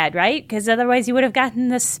your dad, right? Because otherwise you would have gotten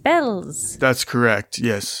the spells. That's correct,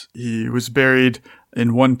 yes. He was buried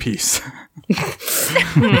in one piece.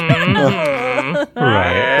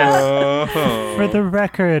 Right. For the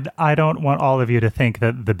record, I don't want all of you to think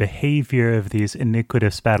that the behavior of these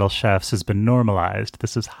iniquitous battle chefs has been normalized.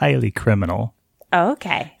 This is highly criminal. Oh,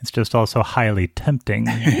 okay. It's just also highly tempting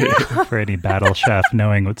for any battle chef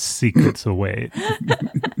knowing what secrets await.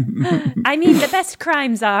 I mean, the best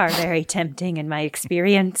crimes are very tempting in my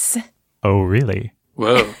experience. Oh, really?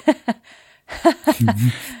 Whoa.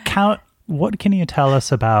 Count, what can you tell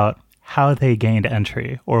us about how they gained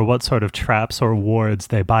entry, or what sort of traps or wards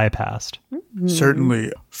they bypassed?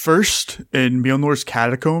 Certainly. First, in Mjolnir's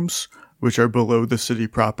catacombs, which are below the city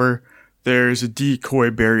proper, there's a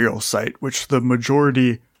decoy burial site, which the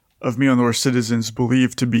majority of Mjolnir citizens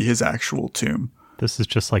believe to be his actual tomb. This is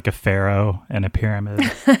just like a pharaoh and a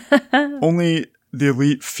pyramid. Only the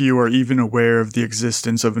elite few are even aware of the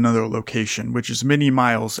existence of another location, which is many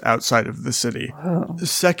miles outside of the city. Oh.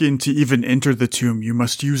 Second, to even enter the tomb, you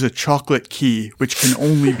must use a chocolate key, which can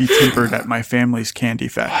only be tempered at my family's candy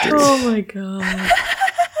factory. Oh my god.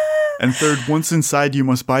 And third, once inside, you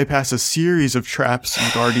must bypass a series of traps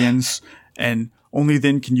and guardians, and only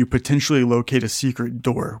then can you potentially locate a secret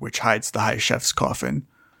door which hides the High Chef's coffin.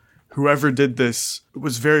 Whoever did this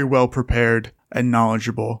was very well prepared and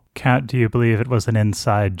knowledgeable. Count, do you believe it was an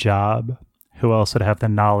inside job? Who else would have the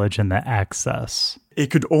knowledge and the access? It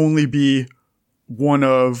could only be one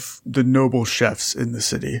of the noble chefs in the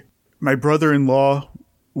city. My brother-in-law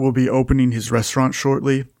will be opening his restaurant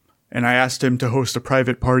shortly, and I asked him to host a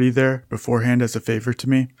private party there beforehand as a favor to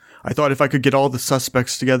me. I thought if I could get all the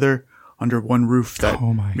suspects together under one roof that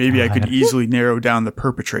maybe I could easily narrow down the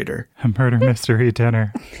perpetrator. A murder mystery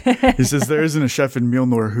dinner. He says there isn't a chef in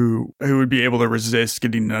Mjolnir who would be able to resist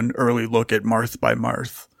getting an early look at Marth by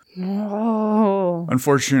Marth. Oh.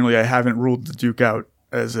 Unfortunately, I haven't ruled the Duke out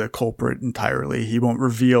as a culprit entirely. He won't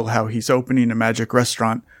reveal how he's opening a magic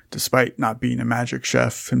restaurant despite not being a magic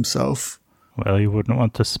chef himself. Well, you wouldn't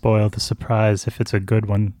want to spoil the surprise if it's a good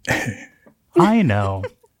one. I know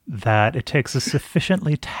that it takes a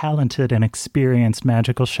sufficiently talented and experienced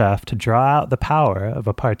magical chef to draw out the power of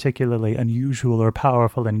a particularly unusual or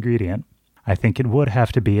powerful ingredient. I think it would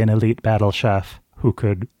have to be an elite battle chef who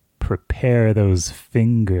could prepare those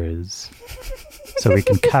fingers so we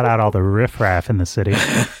can cut out all the riffraff in the city.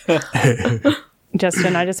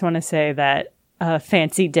 Justin, I just want to say that a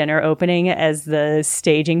fancy dinner opening as the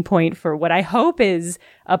staging point for what I hope is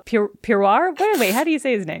a Poirot? Wait, how do you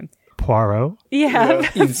say his name? Poirot? Yeah.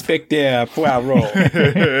 Inspector Poirot.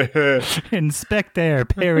 Inspector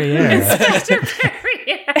Perrier. Inspector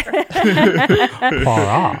Perrier.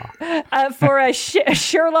 Poirot. For a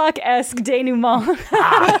Sherlock-esque denouement.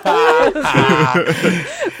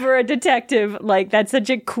 For a detective, like, that's such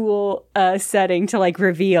a cool setting to, like,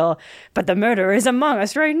 reveal. But the murderer is among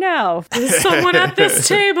us right now. There's someone at this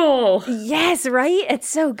table. Yes, right? It's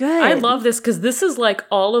so good. I love this because this is, like,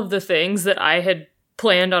 all of the things that I had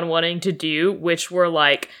planned on wanting to do, which were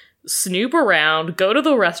like snoop around, go to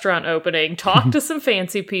the restaurant opening, talk to some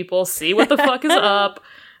fancy people, see what the fuck is up.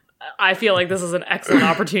 I feel like this is an excellent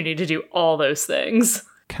opportunity to do all those things.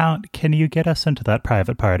 Count, can you get us into that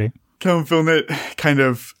private party? Count Vilnet kind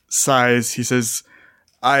of sighs. He says,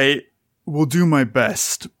 I will do my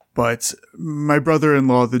best, but my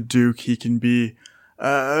brother-in-law, the Duke, he can be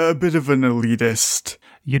a bit of an elitist.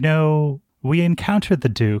 You know, we encountered the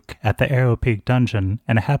Duke at the Arrow Peak dungeon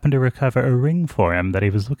and happened to recover a ring for him that he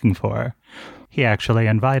was looking for. He actually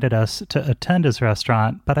invited us to attend his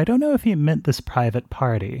restaurant, but I don't know if he meant this private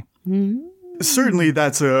party. Certainly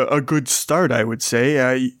that's a good start, I would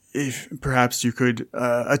say. If perhaps you could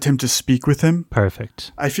attempt to speak with him.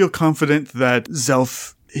 Perfect. I feel confident that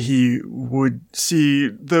Zelf he would see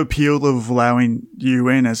the appeal of allowing you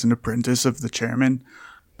in as an apprentice of the chairman.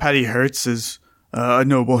 Patty Hertz is a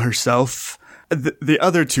noble herself. The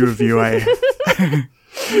other two of you,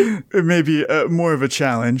 it may be more of a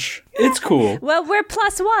challenge. It's cool. Well, we're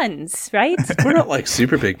 +1s, right? We're not like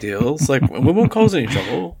super big deals. Like, we won't cause any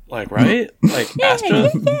trouble. Like, right? Like, Astra,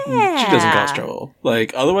 she doesn't cause trouble.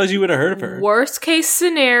 Like, otherwise you would have heard of her. Worst case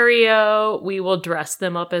scenario, we will dress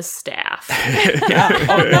them up as staff.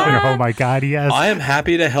 Oh my God, yes. I am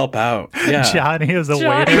happy to help out. Yeah. Johnny is a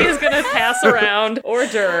Johnny waiter. is going to pass around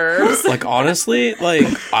hors d'oeuvres. Like, honestly, like,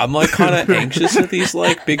 I'm like kind of anxious at these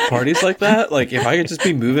like big parties like that. Like, if I could just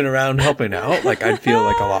be moving around helping out, like, I'd feel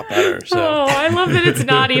like a lot better. So. Oh, I love that it's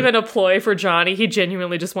not even a ploy for Johnny. He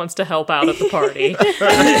genuinely just wants to help out at the party.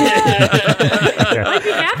 I'd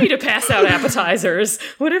be happy to pass out appetizers,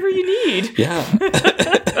 whatever you need. Yeah.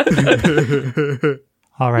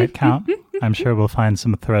 All right, Count. I'm sure we'll find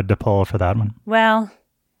some thread to pull for that one. Well,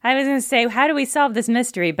 I was going to say, how do we solve this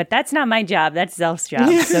mystery? But that's not my job. That's Zelf's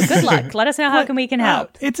job. So good luck. Let us know how we can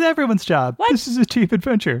help. It's everyone's job. What? This is a cheap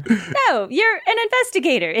adventure. No, you're an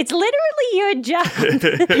investigator. It's literally your job.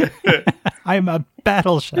 I'm a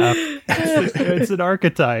battle chef. It's an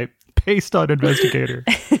archetype based on investigator.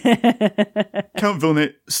 Count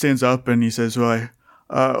Vilnet stands up and he says, well,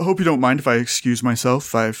 I hope you don't mind if I excuse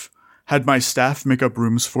myself. I've had my staff make up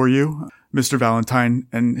rooms for you. Mr. Valentine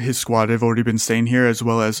and his squad have already been staying here, as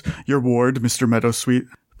well as your ward, Mr. Meadowsweet.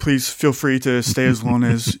 Please feel free to stay as long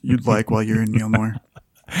as you'd like while you're in Neilnor.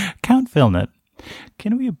 Count Vilnet,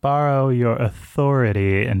 can we borrow your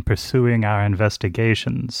authority in pursuing our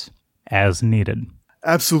investigations as needed?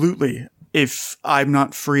 Absolutely. If I'm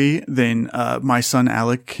not free, then my son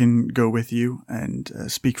Alec can go with you and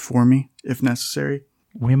speak for me, if necessary.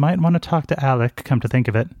 We might want to talk to Alec, come to think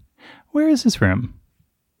of it. Where is his room?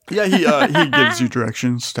 Yeah, he gives you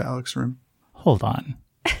directions to Alec's room. Hold on.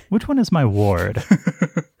 Which one is my ward?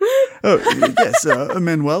 Oh, yes,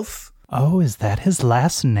 Manuelf. Oh, is that his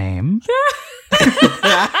last name? Oh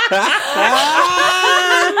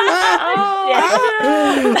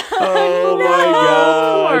my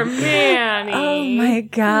God. Poor Manny. Oh my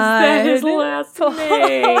God. Is that his last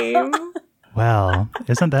name? Well,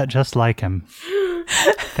 isn't that just like him?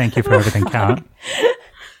 Thank you for everything, Count.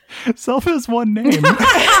 Self has one name. And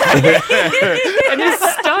is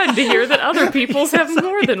stunned to hear that other people's have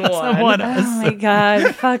more than one. Oh my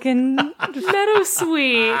God. Fucking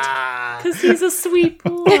Meadowsweet. Because he's a sweet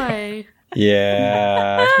boy.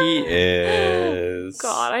 Yeah, he is.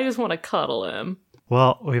 God, I just want to cuddle him.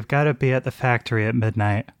 Well, we've got to be at the factory at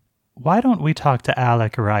midnight. Why don't we talk to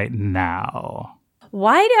Alec right now?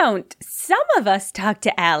 Why don't some of us talk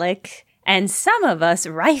to Alec and some of us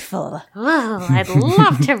rifle? Oh, I'd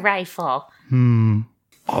love to rifle. I'm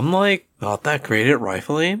like not that great at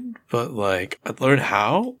rifling, but like I'd learn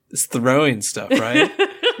how. It's throwing stuff, right?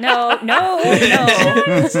 No.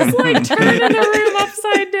 It's just like turning the room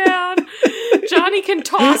upside down. Johnny can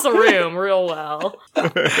toss a room real well.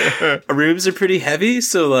 Rooms are pretty heavy,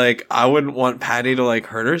 so like I wouldn't want Patty to like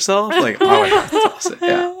hurt herself. Like I would have to toss it.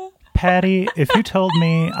 Yeah. Patty, if you told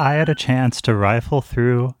me I had a chance to rifle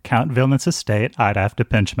through Count Vilnet's estate, I'd have to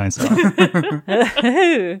pinch myself.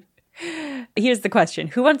 Here's the question.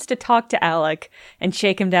 Who wants to talk to Alec and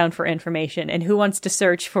shake him down for information? And who wants to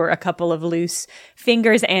search for a couple of loose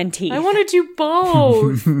fingers and teeth? I want to do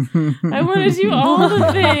both. I want to do all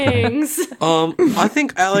the things. I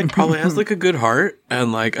think Alec probably has like a good heart,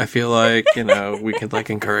 and like I feel like, you know, we could like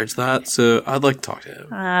encourage that. So I'd like to talk to him.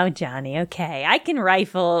 Oh, Johnny, okay. I can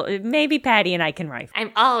rifle. Maybe Patty and I can rifle.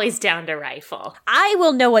 I'm always down to rifle. I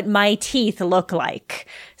will know what my teeth look like.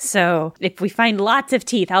 So if we find lots of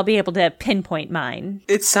teeth, I'll be able to pinpoint mine.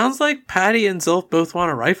 It sounds like Patty and Zilf both want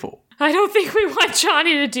a rifle. I don't think we want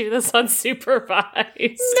Johnny to do this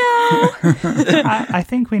unsupervised. No. I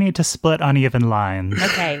think we need to split on even lines.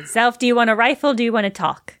 Okay, Zelf, do you want to rifle? Do you want to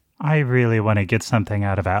talk? I really want to get something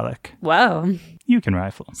out of Alec. Whoa. You can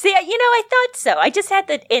rifle. See, I thought so. I just had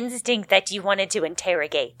the instinct that you wanted to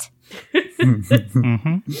interrogate.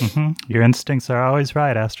 Your instincts are always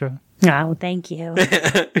right, Astra. Oh, thank you.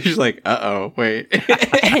 She's like, uh-oh, wait.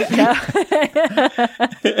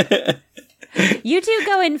 You two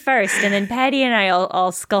go in first, and then Patty and I'll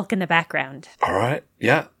all skulk in the background. All right.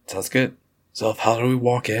 Yeah, sounds good. So how do we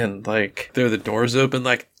walk in? Like, are the doors open,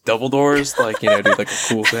 like double doors? Like, you know, do like a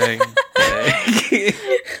cool thing?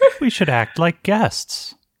 We should act like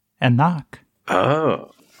guests and knock. Oh,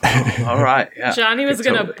 all right. Yeah. Johnny was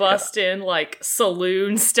going to bust in like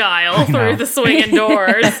saloon style through the swinging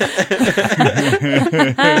doors.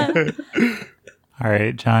 All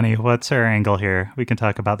right, Johnny, what's our angle here? We can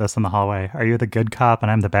talk about this in the hallway. Are you the good cop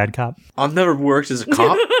and I'm the bad cop? I've never worked as a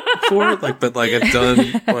cop before, but I've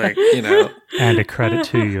done, And a credit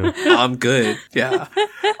to you. I'm good. Yeah.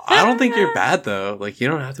 I don't think you're bad, though. You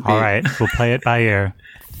don't have to be. All right, we'll play it by ear.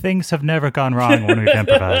 Things have never gone wrong when we've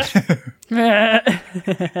improvised. Yeah,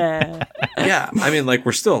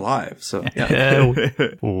 we're still alive, so yeah.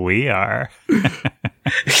 We are.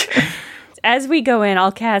 As we go in,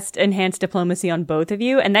 I'll cast Enhanced Diplomacy on both of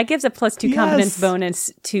you, and that gives a +2 competence bonus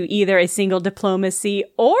to either a single diplomacy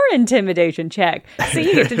or intimidation check. So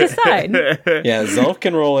you get to decide. Yeah, Zelf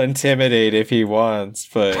can roll Intimidate if he wants,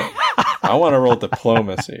 but I want to roll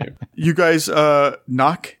Diplomacy. You guys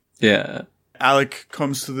knock? Yeah. Alec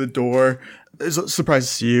comes to the door, is surprised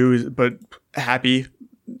to see you, but happy,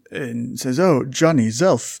 and says, "Oh, Johnny,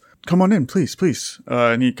 Zelf, come on in, please."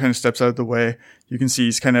 And he kind of steps out of the way. You can see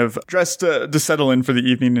he's kind of dressed to settle in for the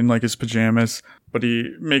evening in his pajamas, but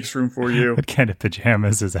he makes room for you. What kind of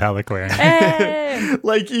pajamas is Alec wearing? Hey!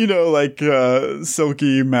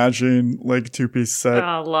 Silky matching, two-piece set.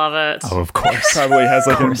 I love it. Oh, of course. Probably has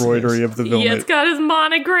embroidery of the villain. Yeah, it's got his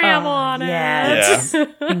monogram on it. Yes.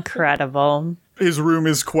 Incredible. His room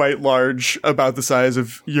is quite large, about the size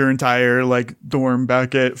of your entire dorm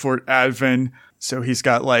back at Fort Advent. So he's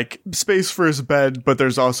got space for his bed, but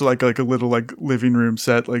there's also a little living room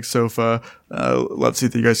set, sofa. Let's see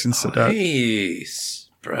if you guys can sit down. Nice,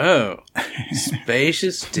 bro.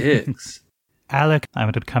 Spacious dicks. Alec, I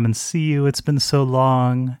wanted to come and see you. It's been so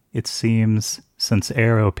long, it seems, since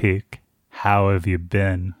Arrow Peak. How have you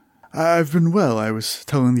been? I've been well. I was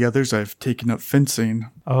telling the others I've taken up fencing.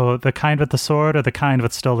 Oh, the kind with the sword or the kind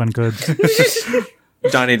with stolen goods?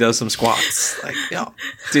 Johnny does some squats.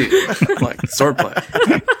 Dude, swordplay.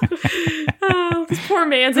 Oh, this poor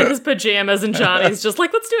man's in his pajamas and Johnny's just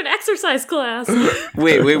let's do an exercise class.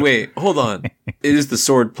 Wait. Hold on. It is the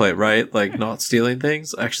swordplay, right? Not stealing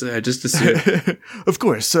things? Actually, I just assumed. Of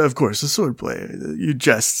course, the swordplay. You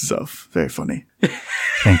jest, Zelf. Very funny.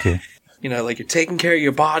 Thank you. You're taking care of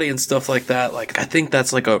your body and stuff like that. I think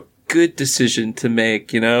that's a good decision to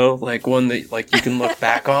make, one that you can look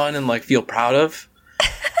back on and feel proud of.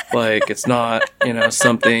 It's not,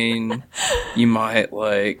 something you might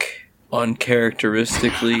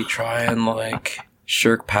uncharacteristically try and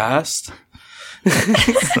shirk past.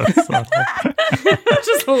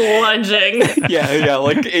 Just lunging.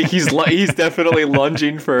 Yeah. He's definitely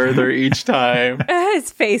lunging further each time.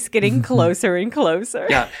 His face getting closer and closer.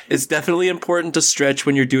 Yeah, it's definitely important to stretch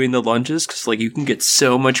when you're doing the lunges because you can get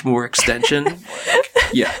so much more extension.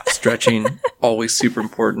 Stretching always super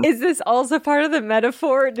important. Is this also part of the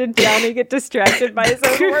metaphor? Did Johnny get distracted by his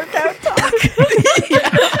own workout talk?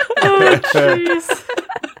 Oh, jeez.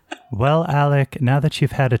 Well, Alec, now that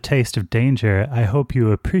you've had a taste of danger, I hope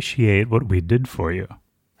you appreciate what we did for you.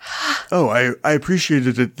 Oh, I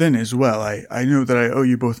appreciated it then as well. I know that I owe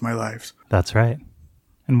you both my lives. That's right.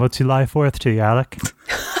 And what's your life worth to you, Alec?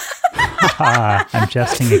 I'm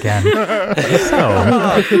jesting again. Wow,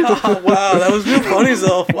 that was real funny,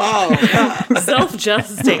 Zelf. Wow.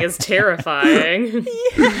 Self-jesting is terrifying.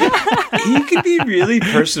 He can be really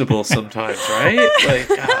personable sometimes, right?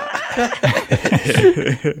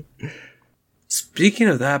 Speaking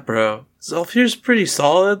of that, bro, Zelf here's pretty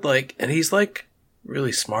solid, and he's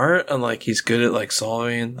really smart and he's good at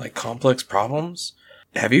solving complex problems.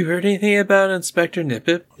 Have you heard anything about Inspector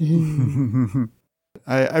Nip-Nip?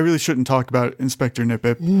 I really shouldn't talk about Inspector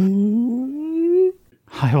Nip-Nip.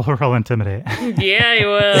 I will roll Intimidate. Yeah, you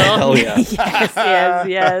will. Hell yeah.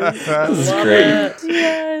 Yes. This is great.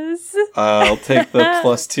 Yes. I'll take the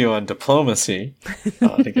 +2 on Diplomacy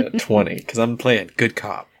to get a 20 because I'm playing good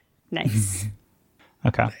cop. Nice.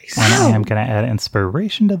 Okay. Nice. And I am going to add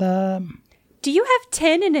Inspiration to that. Do you have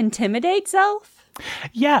 10 in Intimidate, Zelf?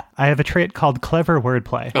 Yeah, I have a trait called Clever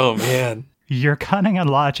Wordplay. Oh, man. Your cunning and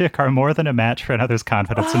logic are more than a match for another's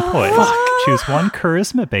confidence and poise. Choose one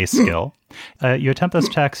charisma-based skill. You attempt those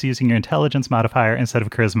checks using your intelligence modifier instead of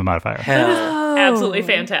charisma modifier. Absolutely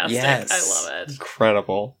fantastic. Yes. I love it.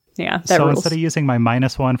 Incredible. Yeah, so rules. Instead of using my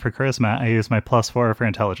 -1 for charisma, I use my +4 for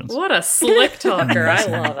intelligence. What a slick talker. I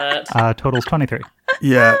love it. Total's 23.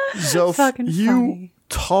 Yeah, Zelf, Fucking you funny.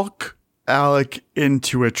 talk Alec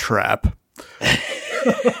into a trap.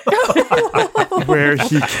 Where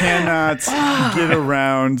he cannot get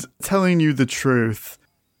around telling you the truth.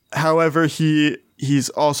 However, he's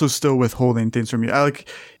also still withholding things from you. Alec,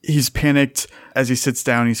 he's panicked as he sits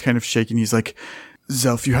down. He's kind of shaking. He's like,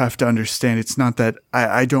 Zelf, you have to understand. It's not that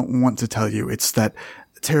I don't want to tell you. It's that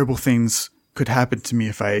terrible things could happen to me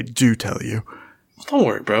if I do tell you. Don't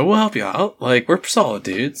worry, bro. We'll help you out. Like, we're solid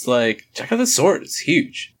dudes. Like, check out the sword. It's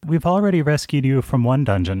huge. We've already rescued you from one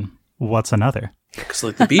dungeon. What's another? Because,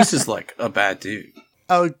 like, the beast is, like, a bad dude.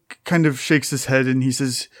 Alec kind of shakes his head and he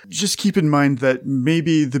says, just keep in mind that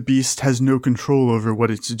maybe the beast has no control over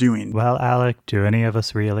what it's doing. Well, Alec, do any of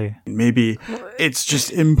us really? Maybe it's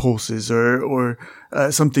just impulses or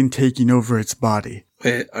something taking over its body.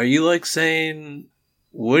 Wait, are you, like, saying...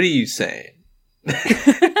 What are you saying?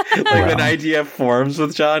 An idea forms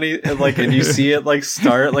with Johnny, and you see it, like,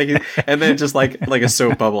 start, like, and then just, like a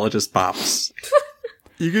soap bubble, it just pops.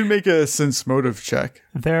 You can make a sense motive check.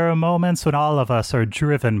 There are moments when all of us are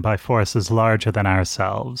driven by forces larger than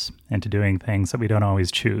ourselves into doing things that we don't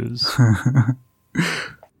always choose.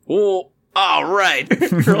 Oh, all right.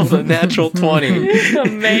 Rolled a natural 20.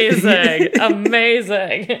 Amazing.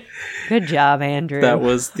 Good job, Andrew. That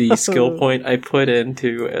was the skill point I put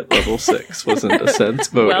into at level 6. Wasn't a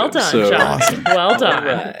sense motive. Well done, so. John. Awesome. Well done.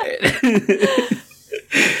 Right.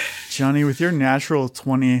 Johnny, with your natural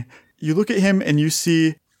 20, you look at him and you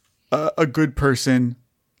see a good person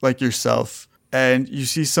like yourself, and you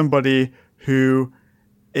see somebody who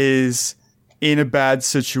is in a bad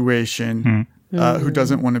situation, who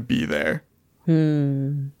doesn't want to be there.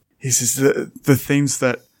 He says, the things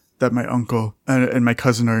that my uncle and my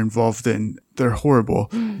cousin are involved in, they're horrible.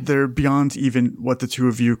 They're beyond even what the two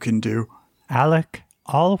of you can do. Alec,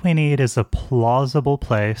 all we need is a plausible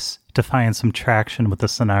place to find some traction with the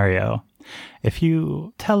scenario. If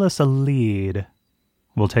you tell us a lead,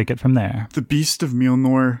 we'll take it from there. The Beast of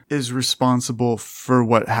Mjolnir is responsible for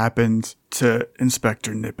what happened to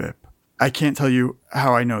Inspector Nipip. I can't tell you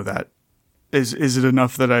how I know that. Is it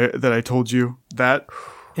enough that I told you that?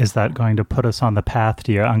 Is that going to put us on the path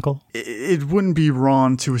to your uncle? It wouldn't be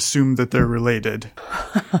wrong to assume that they're related.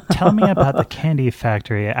 Tell me about the candy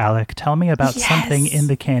factory, Alec. Tell me about something in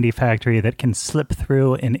the candy factory that can slip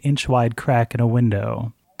through an inch-wide crack in a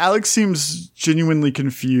window. Alex seems genuinely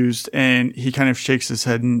confused, and he kind of shakes his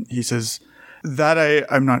head and he says, that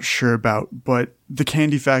I'm not sure about, but the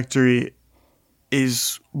candy factory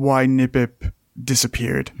is why Nipip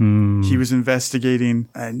disappeared. He was investigating,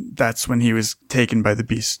 and that's when he was taken by the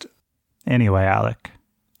beast. Anyway, Alec,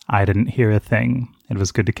 I didn't hear a thing. It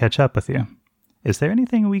was good to catch up with you. Is there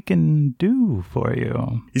anything we can do for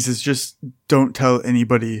you? He says, just don't tell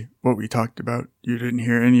anybody what we talked about. You didn't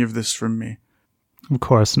hear any of this from me. Of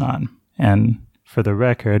course not. And for the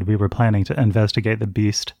record, we were planning to investigate the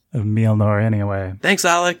Beast of Mjolnir anyway. Thanks,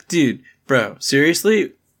 Alec. Dude, bro,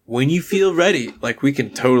 seriously, when you feel ready, like, we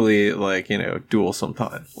can totally, like, duel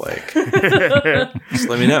sometime. Like, just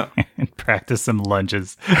let me know. Practice some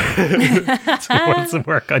lunges. Want some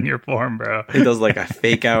work on your form, bro. He does, like, a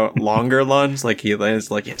fake out longer lunge. Like, he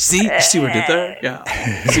lands, like, see what I did there? Yeah.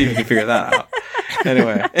 See if you can figure that out.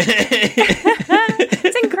 Anyway.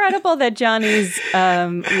 It's incredible that Johnny's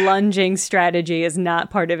lunging strategy is not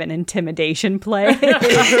part of an intimidation play.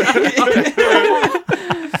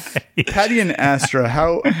 Patty and Astra,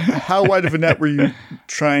 how wide of a net were you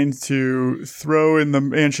trying to throw in the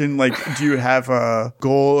mansion? Like, do you have a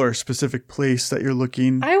goal or a specific place that you're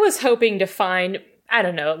looking? I was hoping to find, I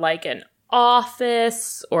don't know, like an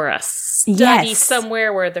office or a study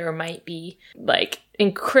somewhere where there might be, like,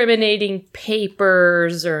 incriminating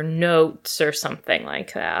papers or notes or something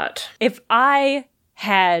like that. If I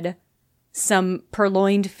had some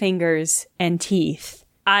purloined fingers and teeth,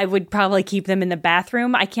 I would probably keep them in the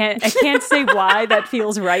bathroom. I can't say why that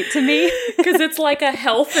feels right to me. Because it's like a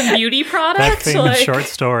health and beauty product. That famous short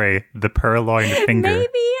story, The Purloined Finger.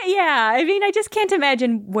 Maybe, yeah. I mean, I just can't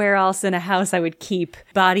imagine where else in a house I would keep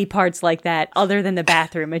body parts like that other than the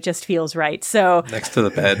bathroom. It just feels right. So next to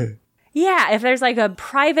the bed. Yeah, if there's like a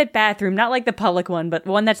private bathroom, not like the public one, but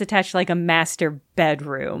one that's attached to like a master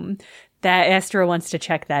bedroom, that Astra wants to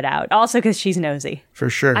check that out. Also because she's nosy. For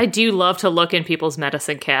sure. I do love to look in people's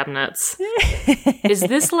medicine cabinets. Is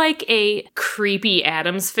this like a creepy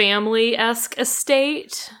Addams Family-esque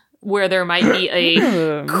estate? Where there might be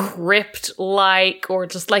a crypt-like or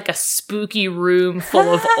just like a spooky room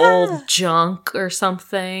full of old junk or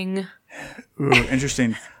something? Ooh,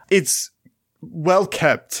 interesting. It's well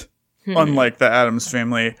kept, unlike the Addams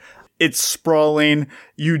Family. It's sprawling.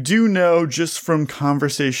 You do know just from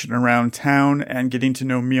conversation around town and getting to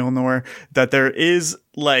know Mjolnir that there is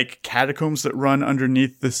like catacombs that run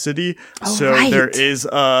underneath the city. There is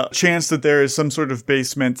a chance that there is some sort of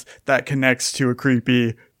basement that connects to a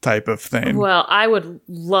creepy type of thing. Well, I would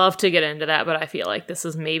love to get into that, but I feel like this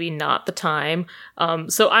is maybe not the time.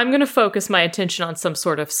 So I'm going to focus my attention on some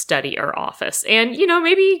sort of study or office. And,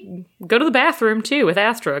 maybe go to the bathroom too with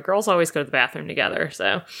Astra. Girls always go to the bathroom together,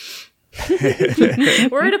 so...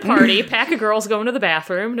 We're at a party. Pack of girls going to the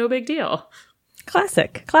bathroom. No big deal.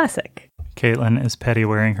 Classic. Caitlin, is Petty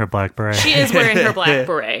wearing her black beret? She is wearing her black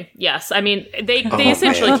beret. Yes. I mean, they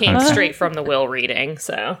essentially came straight from the will reading,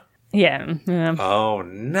 so. Yeah. Oh,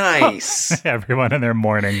 nice. Everyone in their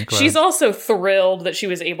morning clothes. She's also thrilled that she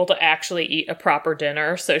was able to actually eat a proper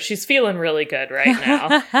dinner, so she's feeling really good right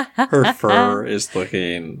now. Her fur is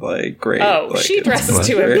looking like great. Oh, like, she dresses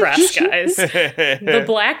to impress, guys. The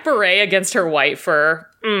black beret against her white fur.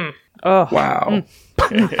 Oh, wow.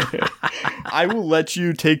 I will let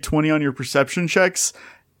you take 20 on your perception checks,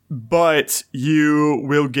 but you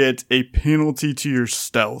will get a penalty to your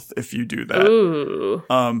stealth if you do that. Ooh.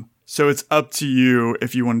 So it's up to you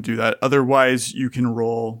if you want to do that. Otherwise, you can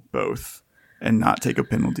roll both and not take a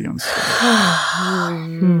penalty on stealth.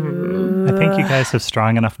 I think you guys have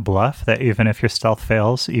strong enough bluff that even if your stealth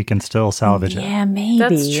fails, you can still salvage it. Yeah, maybe.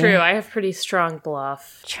 That's true. I have pretty strong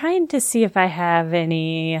bluff. Trying to see if I have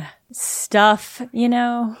any stuff,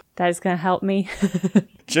 that is going to help me.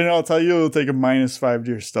 Jenna, I'll tell you, it'll take a -5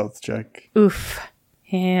 to your stealth check. Oof.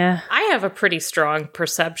 Yeah. I have a pretty strong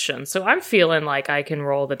perception, so I'm feeling like I can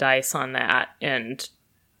roll the dice on that and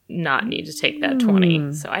not need to take that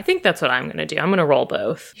 20. So I think that's what I'm going to do. I'm going to roll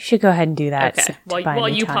both. You should go ahead and do that. Okay. While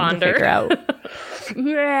you ponder.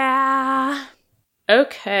 Yeah.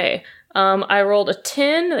 Okay. I rolled a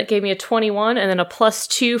 10. That gave me a 21, and then a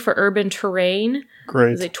 +2 for urban terrain. Great.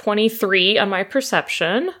 It was a 23 on my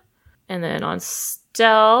perception. And then on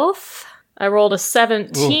stealth, I rolled a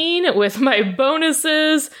 17 with my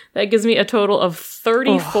bonuses. That gives me a total of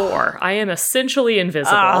 34. I am essentially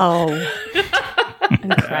invisible. Oh.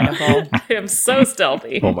 Incredible. I am so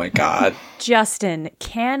stealthy. Oh my God. Justin,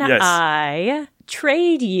 can I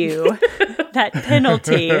trade you that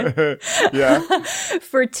penalty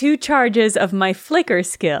for 2 charges of my flicker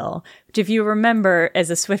skill, which if you remember, as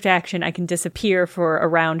a swift action, I can disappear for a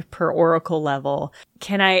round per oracle level.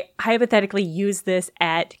 Can I hypothetically use this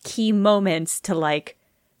at key moments to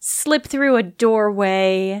slip through a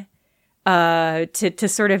doorway, to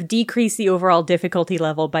sort of decrease the overall difficulty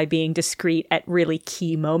level by being discreet at really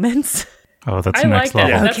key moments? Oh, that's I next like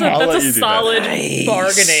level. that. That's a solid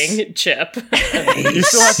bargaining chip. You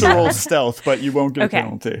still have to roll stealth, but you won't get a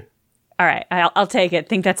penalty. All right, I'll take it.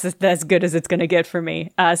 Think that's as good as it's going to get for me.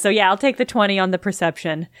 So yeah, I'll take the 20 on the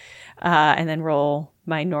perception, and then roll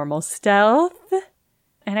my normal stealth.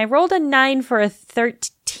 And I rolled a 9 for a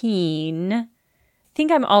 13. I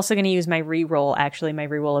think I'm also going to use my reroll, actually, my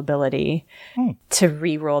reroll ability to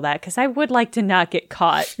reroll that, because I would like to not get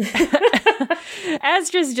caught.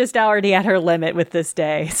 Astra's just already at her limit with this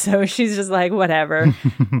day, so she's just like, whatever.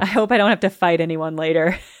 I hope I don't have to fight anyone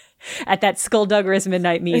later at that Skullduggerous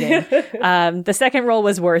midnight meeting. The second roll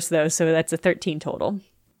was worse, though, so that's a 13 total.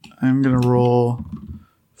 I'm going to roll...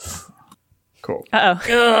 Cool. Uh-oh.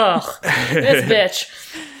 Ugh, this bitch.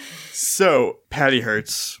 So, Patty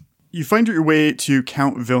Hertz, you find your way to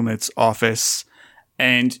Count Vilnit's office,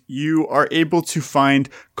 and you are able to find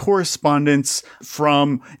correspondence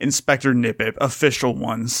from Inspector Nippip, official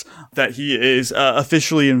ones, that he is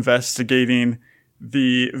officially investigating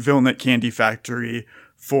the Vilnit Candy Factory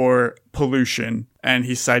for pollution. And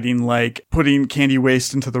he's citing putting candy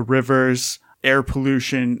waste into the rivers, air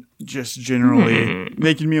pollution, just generally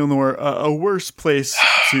making Mielnor a worse place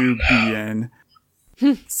to be in.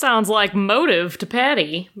 Sounds like motive to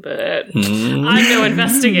Patty, but I'm no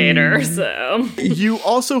investigator, so. You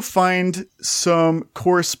also find some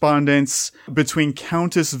correspondence between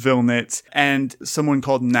Countess Vilnit and someone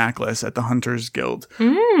called Naklis at the Hunters Guild.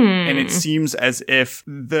 And it seems as if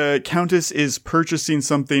the Countess is purchasing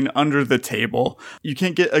something under the table. You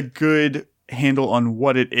can't get a good handle on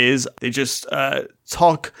what it is. They just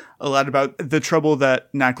talk a lot about the trouble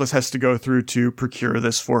that Naklis has to go through to procure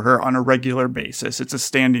this for her on a regular basis. It's a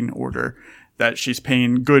standing order that she's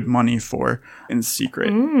paying good money for in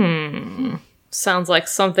secret. Sounds like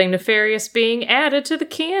something nefarious being added to the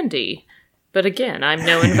candy. But again, I'm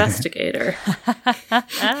no investigator.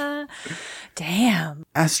 Damn.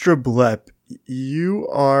 Astra Blep, you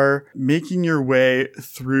are making your way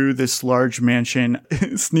through this large mansion,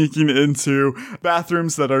 sneaking into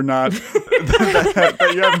bathrooms that are not,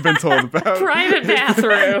 that you haven't been told about. Private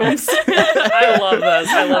bathrooms. I love those.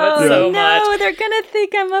 I love it so much. No, they're going to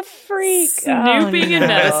think I'm a freak. Snooping in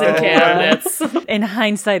medicine cabinets. In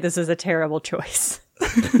hindsight, this is a terrible choice.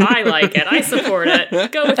 I like it. I support it.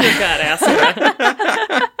 Go with your gut,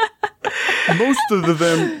 Astra. Most of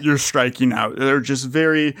them you're striking out. They're just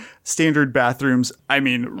very standard bathrooms. I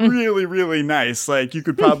mean, really, really nice. You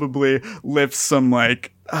could probably lift some,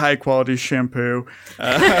 high quality shampoo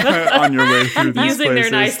on your way through these Using places.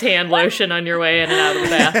 their nice hand lotion on your way in and out of the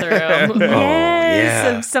bathroom.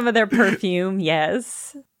 Yes, some of their perfume,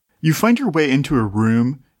 yes. You find your way into a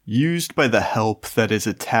room used by the help that is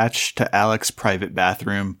attached to Alec's private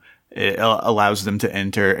bathroom. It allows them to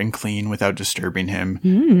enter and clean without disturbing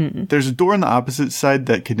him. There's a door on the opposite side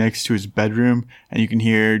that connects to his bedroom, and you can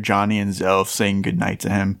hear Johnny and Zelf saying goodnight to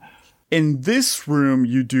him. In this room,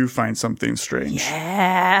 you do find something strange.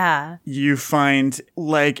 Yeah. You find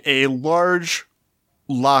like a large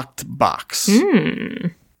locked box.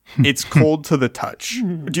 It's cold to the touch.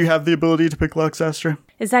 Do you have the ability to pick locks, Astra?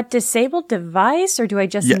 Is that disabled device, or do I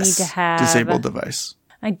just need to have... disabled device.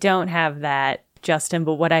 I don't have that, Justin,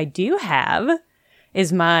 but what I do have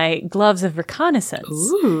is my gloves of reconnaissance.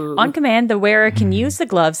 Ooh. On command, the wearer can use the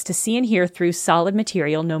gloves to see and hear through solid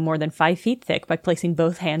material no more than 5 feet thick by placing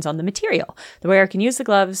both hands on the material. The wearer can use the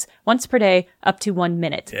gloves once per day up to 1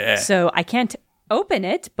 minute. Yeah. So I can't open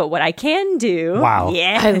it, but what I can do... Wow.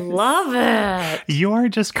 Yes. I love it. You are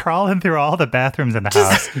just crawling through all the bathrooms in the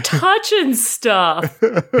house. Touching stuff.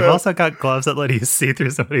 You've also got gloves that let you see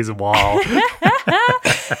through somebody's wall.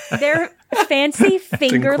 They're fancy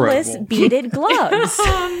fingerless incredible. beaded gloves.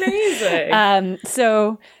 Amazing.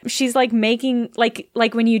 So she's like making like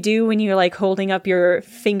when you're like holding up your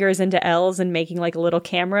fingers into L's and making like a little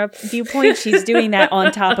camera viewpoint. She's doing that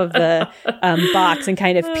on top of the box and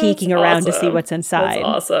kind of peeking around to see what's inside. That's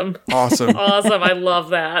awesome. Awesome. Awesome. I love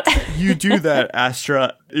that. You do that,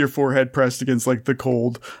 Astra, your forehead pressed against like the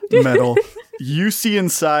cold metal. You see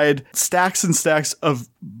inside stacks and stacks of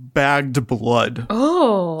bagged blood.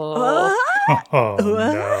 Oh. Oh,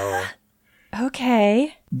 no.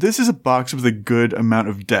 Okay. This is a box with a good amount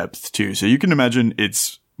of depth, too, so you can imagine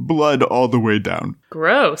it's blood all the way down.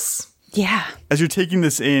 Gross. Yeah. As you're taking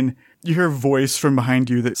this in, you hear a voice from behind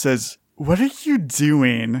you that says, "What are you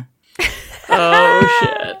doing?" Oh,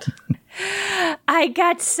 shit. I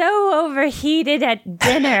got so overheated at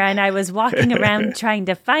dinner and I was walking around trying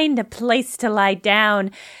to find a place to lie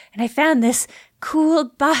down, and I found this cool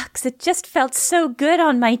box. It just felt so good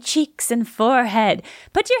on my cheeks and forehead.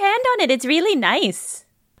 Put your hand on it. It's really nice.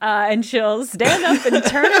 And she'll stand up and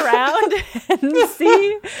turn around and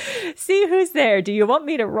see who's there. Do you want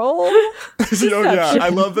me to roll? Oh, yeah. I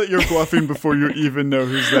love that you're bluffing before you even know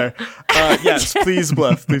who's there. Yes, please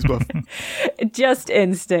bluff. Please bluff. Just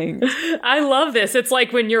instinct. I love this. It's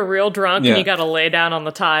like when you're real drunk and you got to lay down on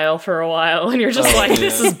the tile for a while and you're just like,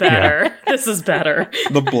 this is better. Yeah. This is better.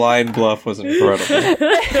 The blind bluff was incredible.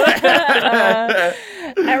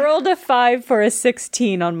 I rolled a 5 for a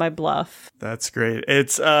 16 on my bluff. That's great.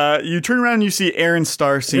 It's you turn around and you see Erin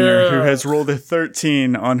Starsinger, who has rolled a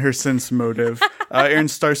 13 on her sense motive. Erin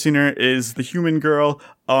Starsinger is the human girl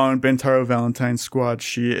on Bentaro Valentine's squad.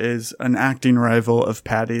 She is an acting rival of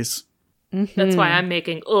Patty's. Mm-hmm. That's why I'm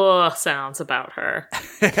making sounds about her.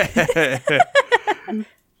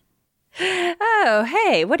 Oh,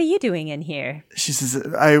 hey, what are you doing in here? She says,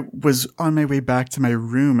 I was on my way back to my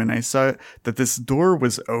room and I saw that this door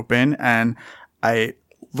was open and I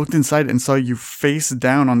looked inside and saw you face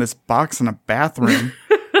down on this box in a bathroom.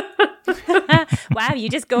 Wow, you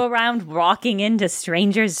just go around walking into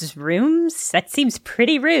strangers' rooms? That seems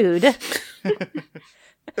pretty rude.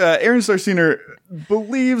 Erin Starsinger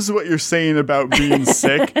believes what you're saying about being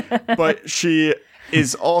sick, but she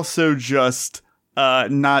is also just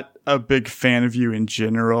not a big fan of you in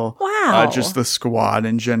general. Wow. Just the squad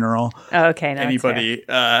in general. Okay, no, anybody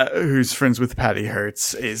who's friends with Patty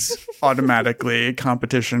Hertz is automatically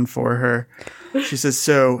competition for her. She says,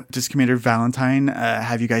 so does Commander Valentine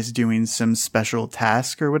have you guys doing some special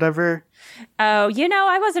task or whatever? Oh,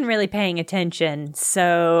 I wasn't really paying attention,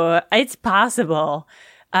 so it's possible.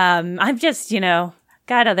 I'm just,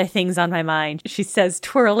 got other things on my mind, she says,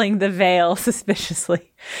 twirling the veil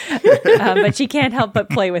suspiciously. But she can't help but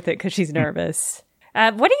play with it because she's nervous.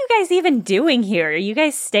 What are you guys even doing here? Are you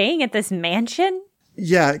guys staying at this mansion?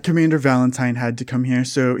 Yeah, Commander Valentine had to come here,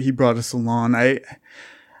 so he brought us along.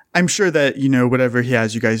 I'm sure that, whatever he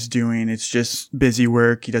has you guys doing, it's just busy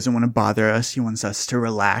work. He doesn't want to bother us. He wants us to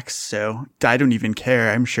relax, so I don't even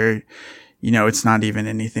care. I'm sure, it's not even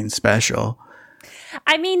anything special.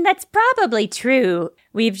 I mean, that's probably true.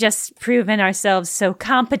 We've just proven ourselves so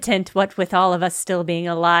competent, what with all of us still being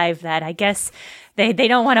alive, that I guess they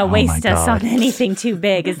don't want to waste us on anything too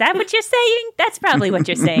big. Is that what you're saying? That's probably what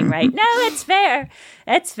you're saying, right? No, that's fair.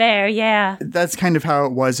 That's fair, yeah. That's kind of how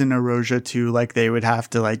it was in Erosia, too. Like, they would have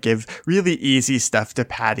to, give really easy stuff to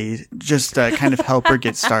Patty just to kind of help her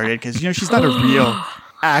get started. Because, she's not a real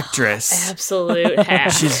actress. Absolute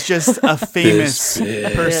hack. She's just a famous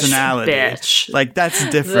personality. Bitch. Like, that's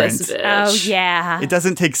different. This bitch. Oh, yeah. It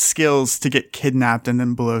doesn't take skills to get kidnapped and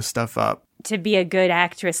then blow stuff up. To be a good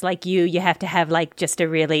actress like you have to have like just a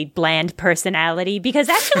really bland personality, because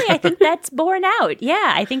actually I think that's borne out.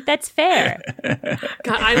 Yeah, I think that's fair. God,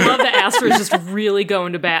 I love that Astra's just really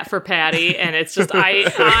going to bat for Patty, and it's just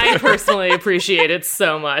I personally appreciate it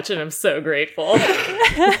so much, and I'm so grateful.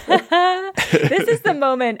 This is the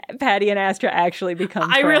moment Patty and Astra actually become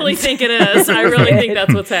friends. I really think it is. I really think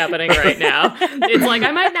that's what's happening right now. It's like, I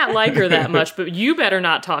might not like her that much, but you better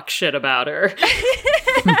not talk shit about her.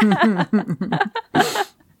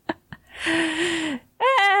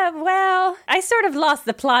 Well, I sort of lost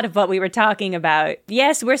the plot of what we were talking about.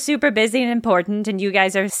 Yes, we're super busy and important, and you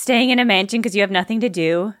guys are staying in a mansion because you have nothing to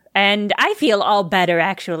do. And I feel all better,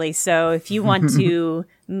 actually, so if you want to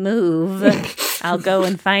move, I'll go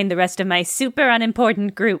and find the rest of my super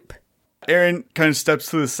unimportant group. Erin kind of steps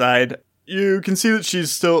to the side. You can see that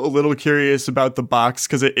she's still a little curious about the box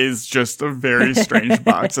because it is just a very strange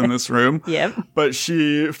box in this room. Yep. But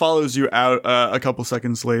she follows you out a couple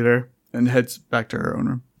seconds later and heads back to her own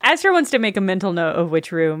room. Astra wants to make a mental note of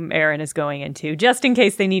which room Erin is going into, just in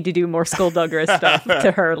case they need to do more skullduggerous stuff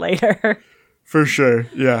to her later. For sure.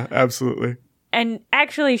 Yeah, absolutely. And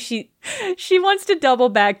actually, she wants to double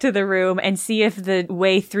back to the room and see if the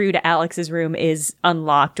way through to Alex's room is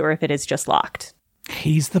unlocked or if it is just locked.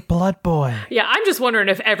 He's the blood boy. Yeah, I'm just wondering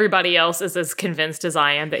if everybody else is as convinced as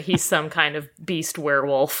I am that he's some kind of beast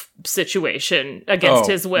werewolf situation against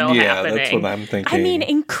his will happening. Yeah, that's what I'm thinking. I mean,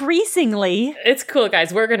 increasingly. It's cool,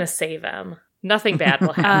 guys. We're going to save him. Nothing bad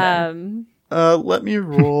will happen. Let me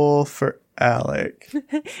roll for Alec.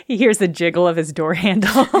 He hears the jiggle of his door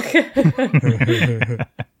handle.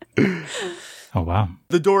 Oh, wow.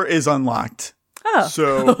 The door is unlocked. Oh.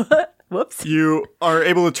 So... Whoops. You are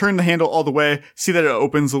able to turn the handle all the way, see that it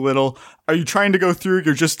opens a little. Are you trying to go through?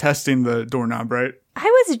 You're just testing the doorknob, right?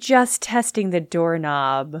 I was just testing the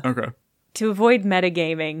doorknob. Okay. To avoid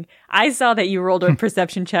metagaming, I saw that you rolled a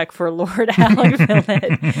perception check for Lord Alec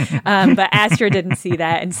Villet, but Astra didn't see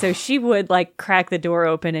that, and so she would, like, crack the door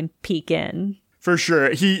open and peek in. For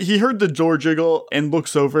sure. He heard the door jiggle and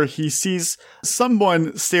looks over. He sees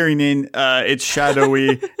someone staring in. It's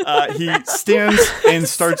shadowy. He stands and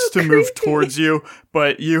starts to move towards you,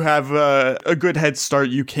 but you have a good head start.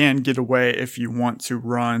 You can get away if you want to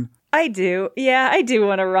run. I do. Yeah, I do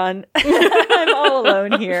want to run. I'm all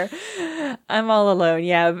alone here. I'm all alone.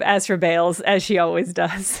 Yeah, Astra bails, as she always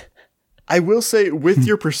does. I will say, with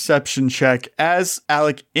your perception check, as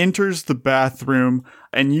Alec enters the bathroom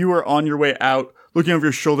and you are on your way out, looking over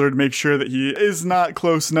your shoulder to make sure that he is not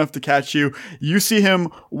close enough to catch you, you see him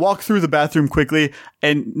walk through the bathroom quickly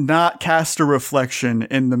and not cast a reflection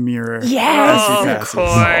in the mirror as he passes. Of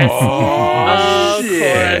course. Oh, of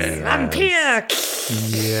course. Vampire.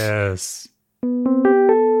 Yes.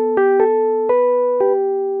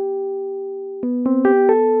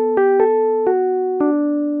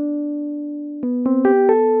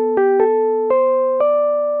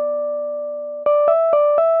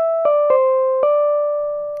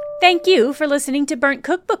 Thank you for listening to Burnt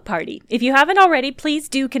Cookbook Party. If you haven't already, please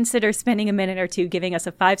do consider spending a minute or two giving us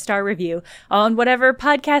a 5-star review on whatever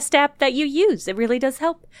podcast app that you use. It really does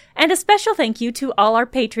help. And a special thank you to all our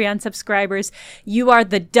Patreon subscribers. You are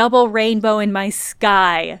the double rainbow in my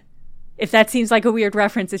sky. If that seems like a weird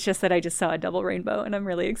reference, it's just that I just saw a double rainbow and I'm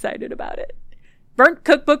really excited about it. Burnt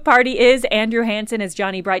Cookbook Party is Andrew Hansen as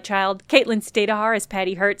Johnny Brightchild, Caitlin Stadahar as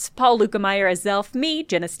Patty Hertz, Paul Lukemeyer as Zelf, me,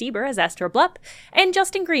 Jenna Stieber as Astra Blupp, and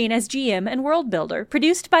Justin Green as GM and World Builder.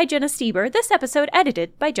 Produced by Jenna Stieber, this episode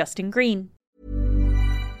edited by Justin Green.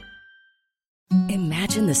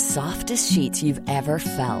 Imagine the softest sheets you've ever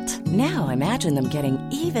felt. Now imagine them getting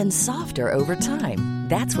even softer over time.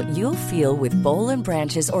 That's what you'll feel with Boll &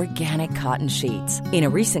 Branch's organic cotton sheets. In a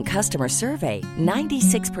recent customer survey,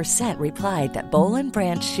 96% replied that Boll &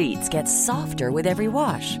 Branch sheets get softer with every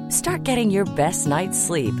wash. Start getting your best night's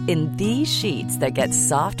sleep in these sheets that get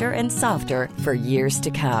softer and softer for years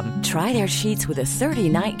to come. Try their sheets with a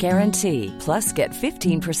 30-night guarantee. Plus, get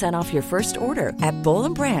 15% off your first order at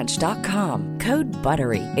bollandbranch.com. Code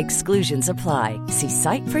BUTTERY. Exclusions apply. See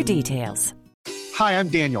site for details. Hi, I'm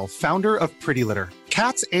Daniel, founder of Pretty Litter.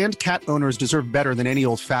 Cats and cat owners deserve better than any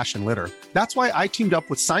old-fashioned litter. That's why I teamed up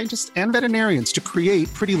with scientists and veterinarians to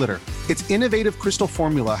create Pretty Litter. Its innovative crystal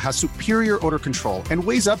formula has superior odor control and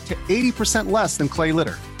weighs up to 80% less than clay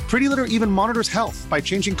litter. Pretty Litter even monitors health by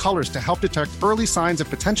changing colors to help detect early signs of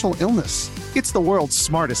potential illness. It's the world's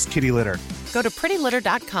smartest kitty litter. Go to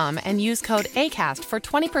prettylitter.com and use code ACAST for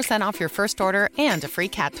 20% off your first order and a free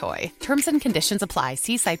cat toy. Terms and conditions apply.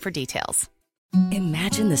 See site for details.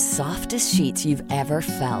 Imagine the softest sheets you've ever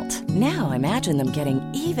felt. Now imagine them getting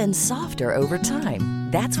even softer over time.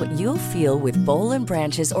 That's what you'll feel with Boll &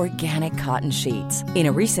 Branch's organic cotton sheets. In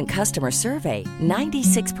a recent customer survey,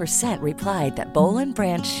 96% replied that Boll &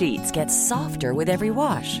 Branch sheets get softer with every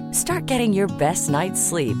wash. Start getting your best night's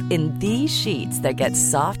sleep in these sheets that get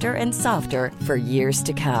softer and softer for years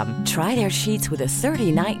to come. Try their sheets with a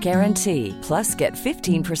 30-night guarantee. Plus, get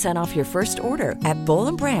 15% off your first order at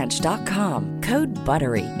bollandbranch.com. Code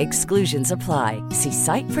BUTTERY. Exclusions apply. See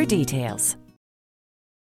site for details.